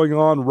is going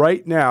on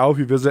right now if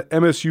you visit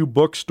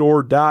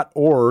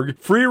msubookstore.org.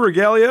 Free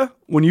regalia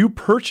when you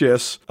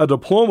purchase a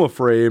diploma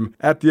frame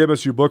at the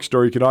MSU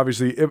Bookstore. You can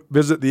obviously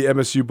visit the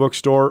MSU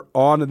Bookstore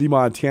on the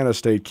Montana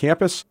State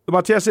campus. The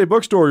Montana State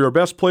Bookstore, your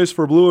best place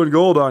for blue and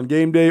gold on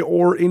game day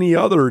or any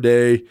other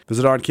day.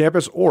 Visit on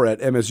campus or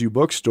at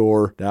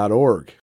msubookstore.org.